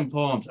my fucking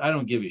poems. I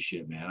don't give a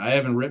shit, man. I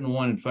haven't written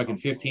one in fucking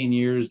 15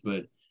 years,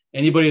 but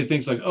anybody that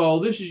thinks like, oh,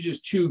 this is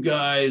just two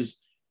guys,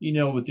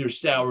 with their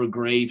sour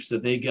grapes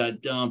that they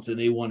got dumped and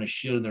they want to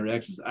shit on their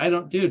exes. I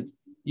don't, dude.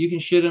 You can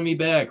shit on me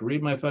back.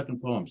 Read my fucking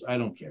poems. I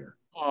don't care.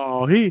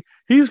 Oh,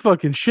 he's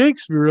fucking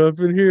Shakespeare up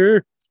in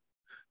here.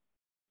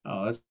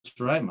 Oh, that's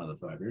right,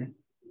 motherfucker.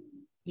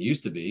 It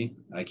used to be.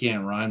 I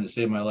can't rhyme to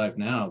save my life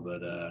now,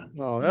 but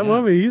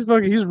mummy,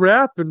 he's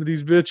rapping to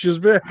these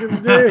bitches back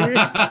in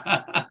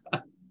the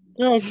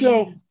day.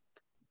 So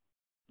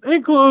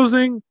in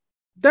closing,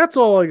 that's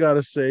all I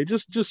gotta say.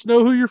 Just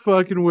know who you're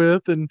fucking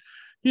with, and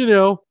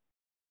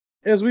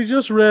as we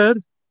just read,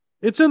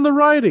 it's in the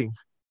writing.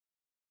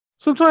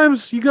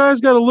 Sometimes you guys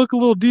got to look a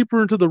little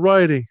deeper into the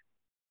writing.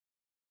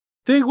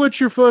 Think with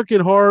your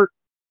fucking heart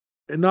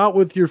and not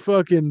with your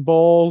fucking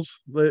balls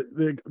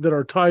that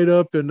are tied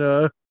up in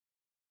a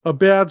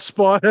bad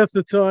spot at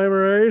the time,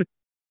 right?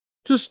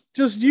 Just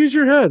use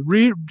your head.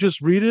 Read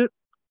it.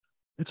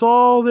 It's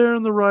all there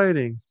in the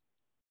writing.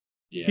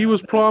 Yeah, he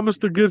was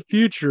promised a good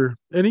future,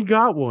 and he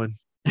got one.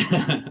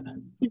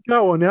 He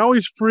got one. Now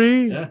he's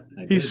free. Yeah,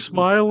 he's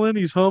smiling.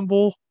 He's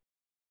humble.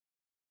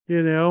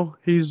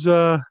 He's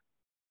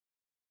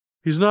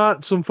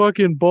not some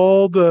fucking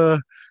bald,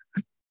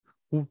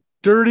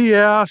 dirty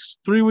ass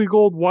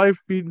 3-week-old wife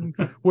beating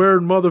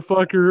wearing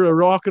motherfucker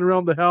rocking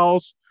around the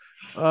house,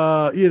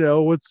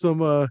 with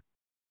some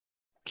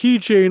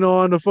keychain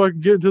on to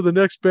fucking get into the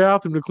next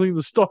bathroom to clean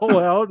the stall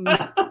out. And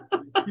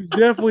he's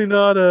definitely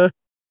not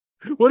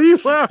what are you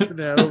laughing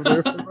at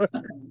over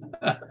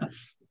there?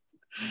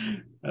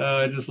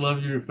 I just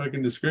love your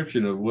fucking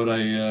description of what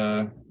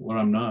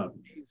I'm not.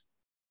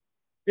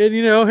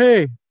 And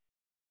hey,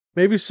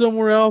 maybe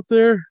somewhere out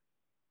there,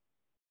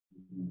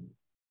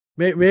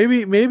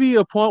 maybe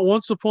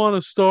once upon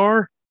a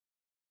star,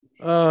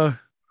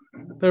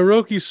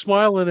 Roki's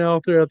smiling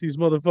out there at these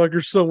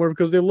motherfuckers somewhere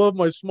because they love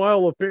my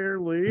smile,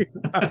 apparently.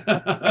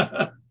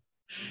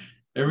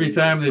 Every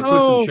time they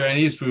put some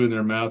Chinese food in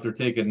their mouth or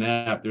take a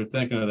nap, they're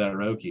thinking of that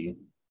Roki.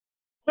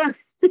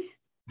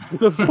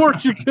 The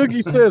fortune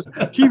cookie says,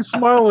 "Keep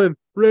smiling,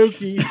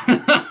 Roki."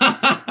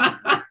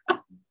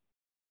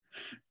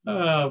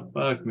 Oh,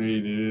 fuck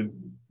me, dude.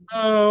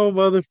 Oh,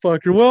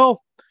 motherfucker.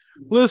 Well,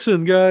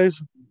 listen, guys.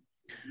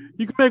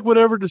 You can make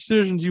whatever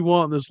decisions you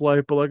want in this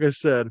life, but like I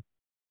said,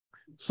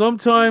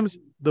 sometimes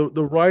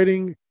the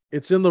writing,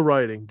 it's in the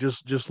writing.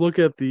 Just look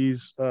at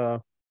these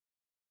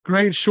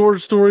great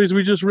short stories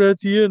we just read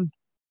to you, and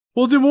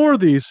we'll do more of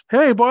these.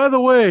 Hey, by the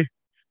way,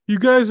 you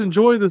guys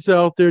enjoy this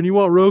out there and you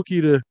want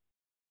Roki to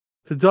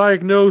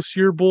diagnose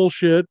your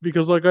bullshit,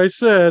 because like I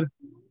said,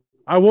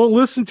 I won't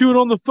listen to it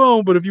on the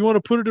phone, but if you want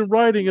to put it in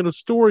writing in a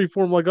story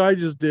form like I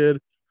just did,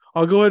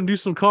 I'll go ahead and do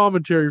some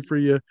commentary for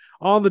you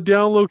on the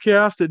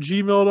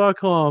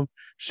downloadcast@gmail.com.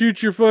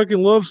 Shoot your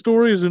fucking love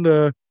stories, and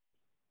I'll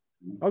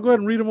go ahead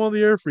and read them on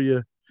the air for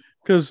you.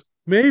 Because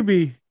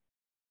maybe,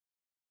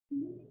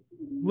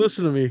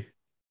 listen to me,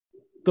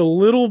 the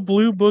little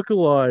blue book of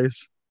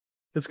lies,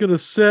 it's going to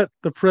set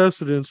the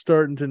precedent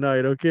starting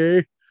tonight,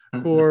 okay?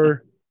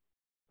 For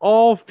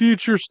all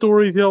future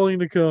storytelling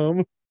to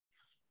come.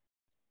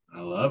 I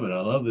love it. I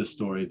love this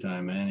story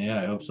time, man.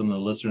 Yeah, I hope some of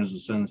the listeners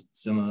will send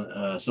some of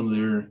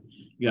their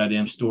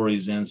goddamn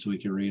stories in so we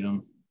can read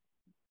them.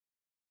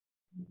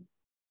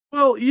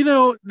 Well,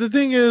 the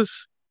thing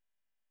is,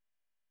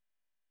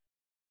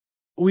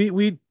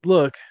 we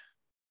look,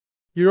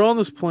 you're on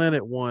this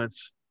planet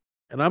once,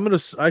 and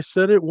I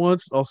said it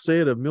once, I'll say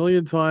it a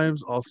million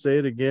times, I'll say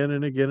it again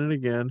and again and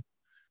again.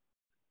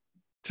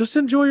 Just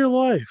enjoy your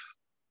life.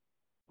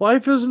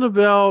 Life isn't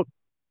about,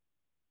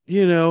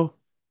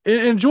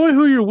 enjoy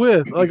who you're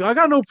with. Like, I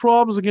got no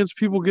problems against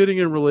people getting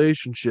in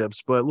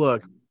relationships, but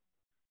look,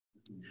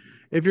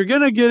 if you're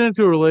gonna get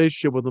into a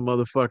relationship with a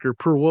motherfucker,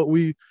 per what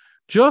we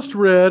just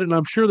read, and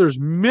I'm sure there's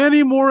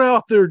many more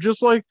out there,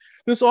 just like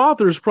this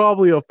author is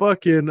probably a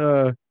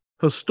fucking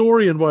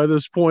historian by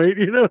this point,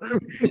 you know what I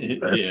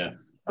mean? Yeah.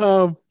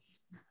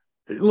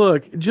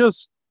 Look,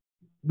 just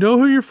know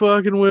who you're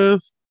fucking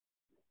with.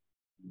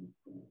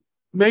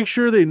 Make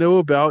sure they know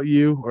about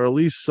you, or at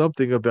least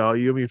something about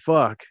you. I mean,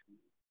 fuck.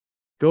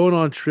 Going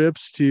on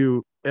trips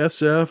to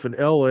SF and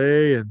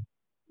LA and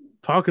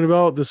talking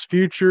about this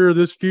future,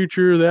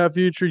 that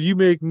future. You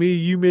make me,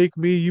 you make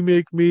me, you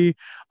make me.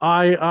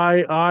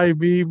 I,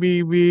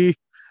 me.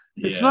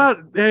 Yeah. It's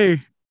not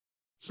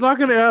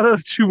going to add up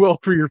too well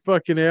for your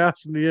fucking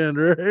ass in the end,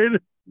 right?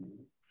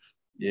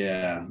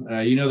 Yeah.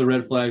 The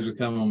red flags are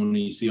coming when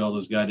you see all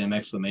those goddamn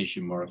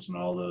exclamation marks and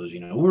all those,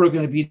 we're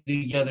going to be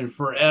together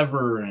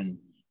forever. And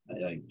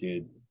like,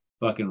 dude,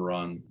 fucking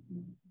run.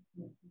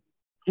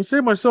 I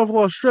save myself a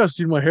lot of stress,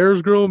 dude. My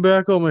hair's growing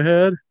back on my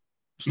head.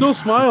 Still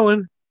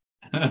smiling.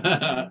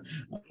 I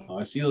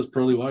see those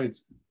pearly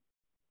whites.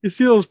 You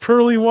see those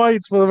pearly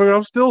whites, motherfucker.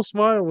 I'm still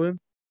smiling.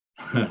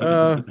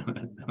 I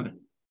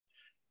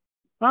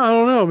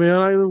don't know,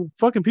 man.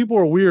 Fucking people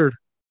are weird.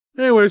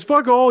 Anyways,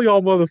 fuck all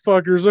y'all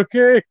motherfuckers,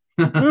 okay?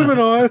 Moving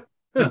on.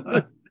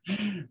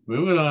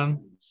 Moving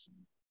on.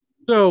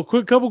 So,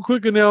 couple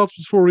quick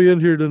announcements before we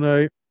end here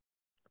tonight.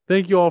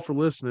 Thank you all for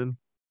listening.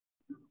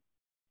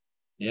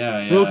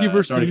 Yeah. Roki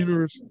versus the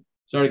universe.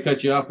 sorry to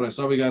cut you off, but I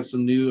saw we got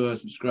some new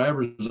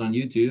subscribers on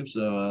YouTube,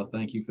 so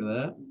thank you for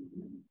that.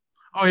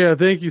 Oh yeah,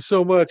 thank you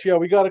so much. Yeah,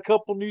 we got a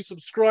couple new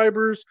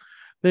subscribers.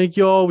 Thank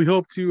you all. We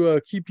hope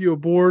to keep you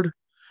aboard.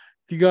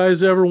 If you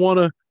guys ever want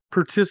to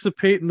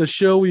participate in the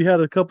show, we had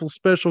a couple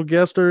special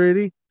guests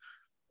already.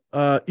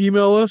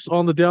 Email us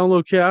on the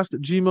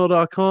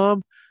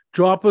downloadcast@gmail.com.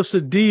 Drop us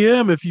a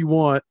DM if you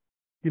want.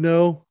 You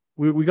know,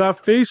 we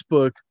got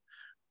Facebook.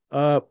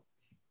 The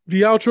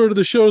outro to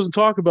the show doesn't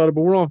talk about it,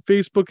 but we're on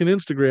Facebook and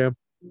Instagram.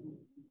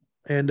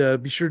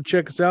 And be sure to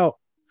check us out.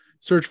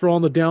 Search for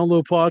On the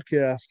Download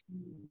Podcast.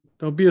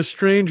 Don't be a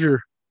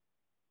stranger,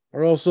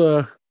 or else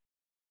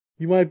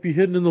you might be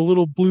hidden in the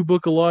little blue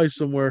book of lies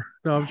somewhere.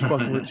 No, I'm just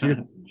fucking with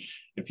you.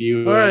 If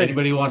you All right.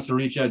 anybody wants to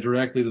reach out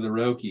directly to the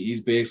Roki, he's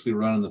basically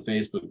running the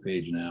Facebook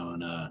page now,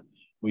 and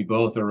we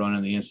both are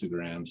running the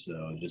Instagram.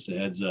 So just a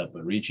heads up.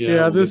 But reach out.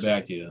 Yeah, we'll get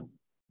back to you.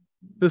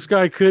 This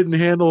guy couldn't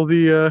handle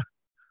the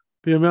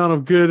amount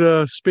of good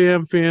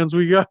spam fans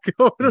we got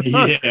going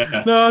on.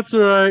 Yeah. No, it's all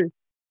right.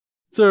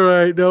 It's all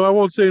right. No, I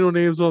won't say no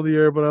names on the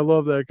air, but I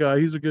love that guy.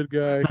 He's a good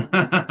guy.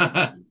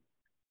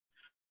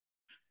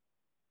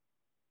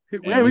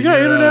 Hey, we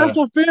got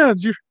international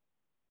fans.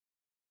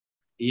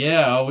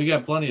 Yeah, we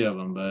got plenty of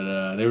them,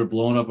 but they were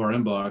blowing up our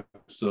inbox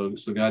so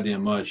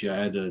goddamn much. Yeah, I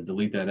had to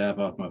delete that app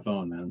off my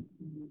phone, man.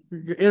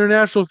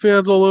 International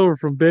fans all over,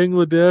 from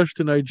Bangladesh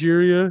to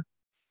Nigeria.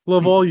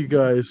 Love all you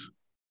guys.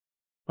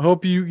 I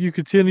hope you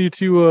continue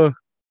to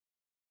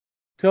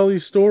tell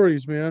these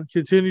stories, man.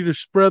 Continue to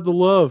spread the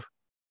love.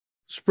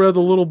 Spread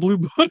the little blue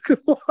book of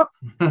love.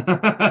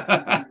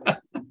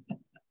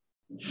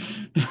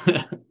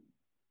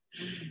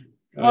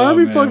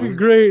 That'd be fucking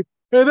great.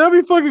 Hey, that'd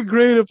be fucking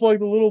great if like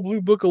the little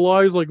blue book of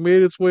lies like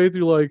made its way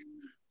through like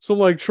some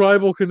like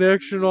tribal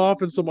connection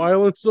off in some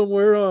island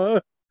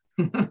somewhere.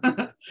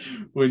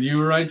 When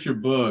you write your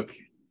book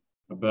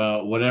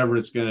about whatever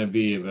it's going to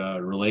be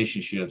about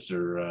relationships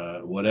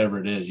or whatever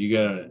it is, you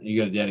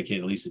gotta dedicate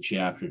at least a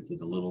chapter to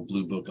the little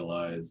blue book of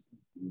lies.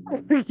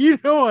 You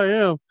know I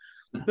am.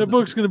 That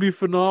book's gonna be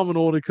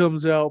phenomenal when it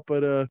comes out.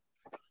 But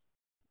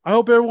I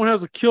hope everyone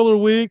has a killer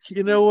week.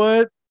 You know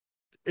what?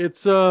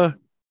 It's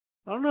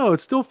I don't know.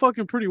 It's still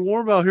fucking pretty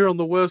warm out here on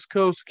the West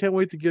Coast. Can't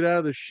wait to get out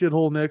of this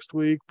shithole next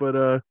week.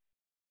 But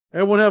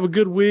everyone have a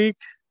good week.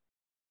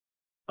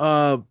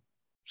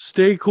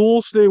 Stay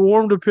cool, stay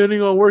warm,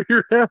 depending on where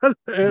you're at.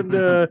 And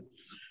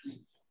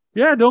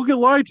yeah, don't get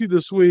lied to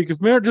this week.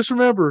 Just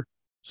remember,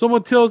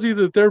 someone tells you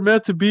that they're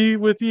meant to be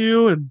with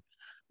you, and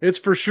it's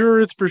for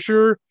sure.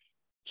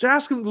 Just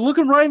ask them, look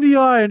them right in the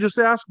eye, and just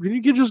ask them,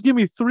 can you just give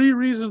me 3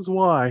 reasons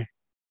why?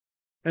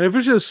 And if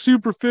it's just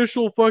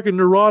superficial fucking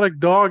neurotic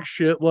dog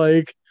shit,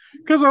 like,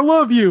 because I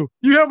love you,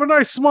 you have a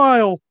nice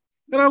smile,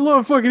 and I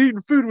love fucking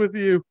eating food with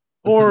you,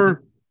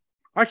 or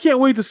I can't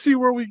wait to see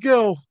where we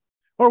go,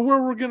 or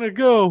where we're going to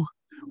go,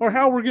 or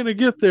how we're going to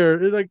get there.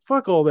 Like,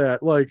 fuck all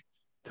that. Like,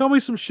 tell me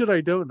some shit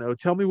I don't know.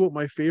 Tell me what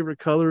my favorite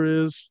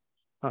color is.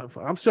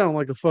 I'm sounding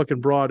like a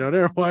fucking broad now.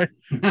 Never mind.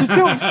 Just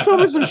tell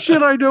me some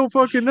shit I don't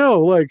fucking know,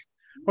 like,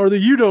 or that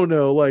you don't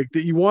know, like,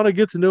 that you want to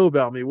get to know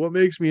about me. What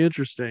makes me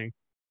interesting?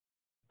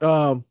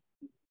 I'm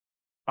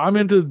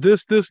into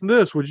this, and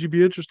this. Would you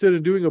be interested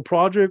in doing a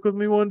project with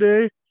me one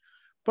day?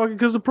 Fucking,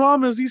 because the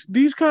problem is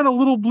these kind of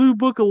little blue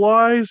book of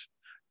lies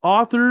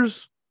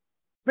authors,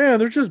 man,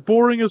 they're just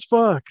boring as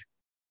fuck.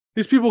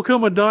 These people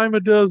come a dime a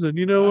dozen.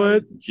 You know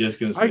what? Just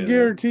gonna say I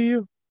guarantee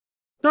you.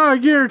 No, I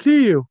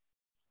guarantee you.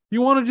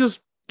 You want to just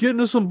get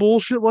into some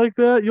bullshit like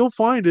that, you'll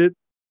find it.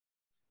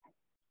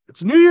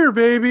 It's New Year,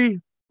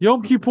 baby.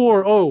 Yom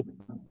Kippur. Oh,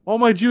 all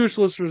my Jewish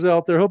listeners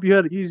out there, hope you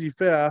had an easy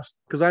fast,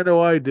 because I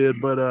know I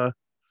did. But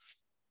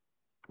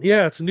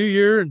yeah, it's a new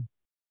year, and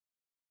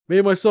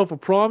made myself a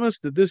promise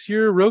that this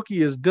year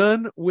Roki is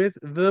done with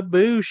the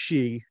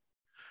Bushi,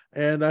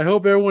 and I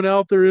hope everyone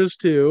out there is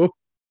too.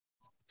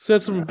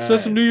 Set some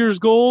New Year's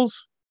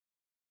goals.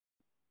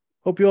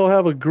 Hope you all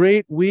have a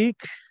great week,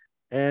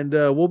 and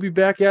we'll be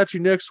back at you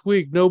next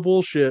week. No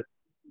bullshit.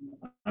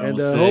 And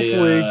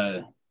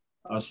hopefully,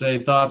 I'll say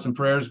thoughts and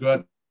prayers go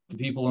out to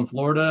people in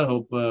Florida.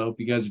 Hope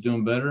you guys are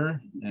doing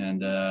better.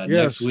 And yes.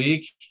 Next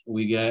week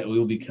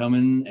we'll be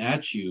coming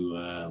at you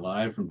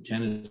live from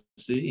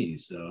Tennessee.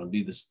 So it'll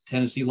be the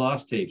Tennessee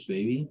Lost Tapes,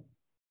 baby.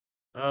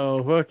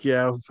 Oh fuck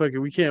yeah, fuck it.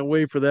 We can't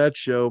wait for that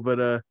show.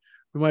 But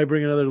we might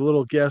bring another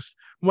little guest.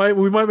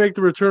 We might make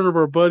the return of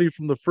our buddy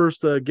from the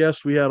first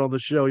guest we had on the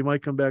show. He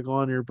might come back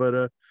on here.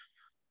 But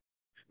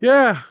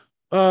yeah,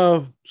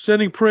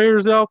 sending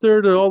prayers out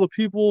there to all the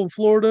people in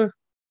Florida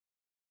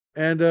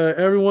and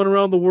everyone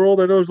around the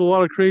world. I know there's a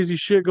lot of crazy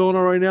shit going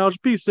on right now.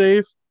 Just be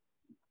safe.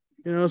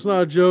 You know, it's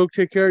not a joke.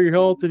 Take care of your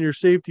health and your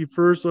safety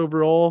first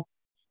overall.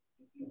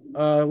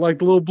 Like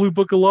the little blue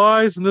book of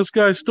lies and this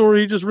guy's story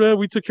he just read,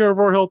 we took care of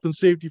our health and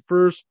safety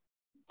first.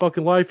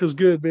 Fucking life is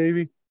good,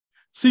 baby.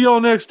 See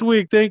y'all next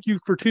week. Thank you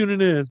for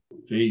tuning in.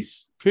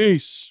 Peace.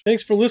 Peace.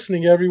 Thanks for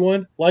listening,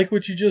 everyone. Like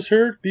what you just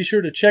heard? Be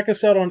sure to check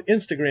us out on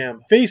Instagram,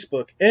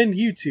 Facebook, and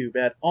YouTube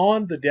at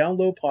On The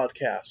Download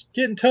Podcast.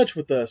 Get in touch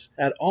with us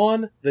at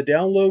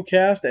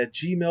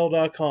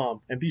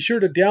onthedownloadcast@gmail.com. And be sure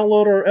to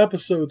download our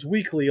episodes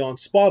weekly on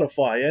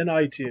Spotify and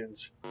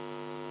iTunes.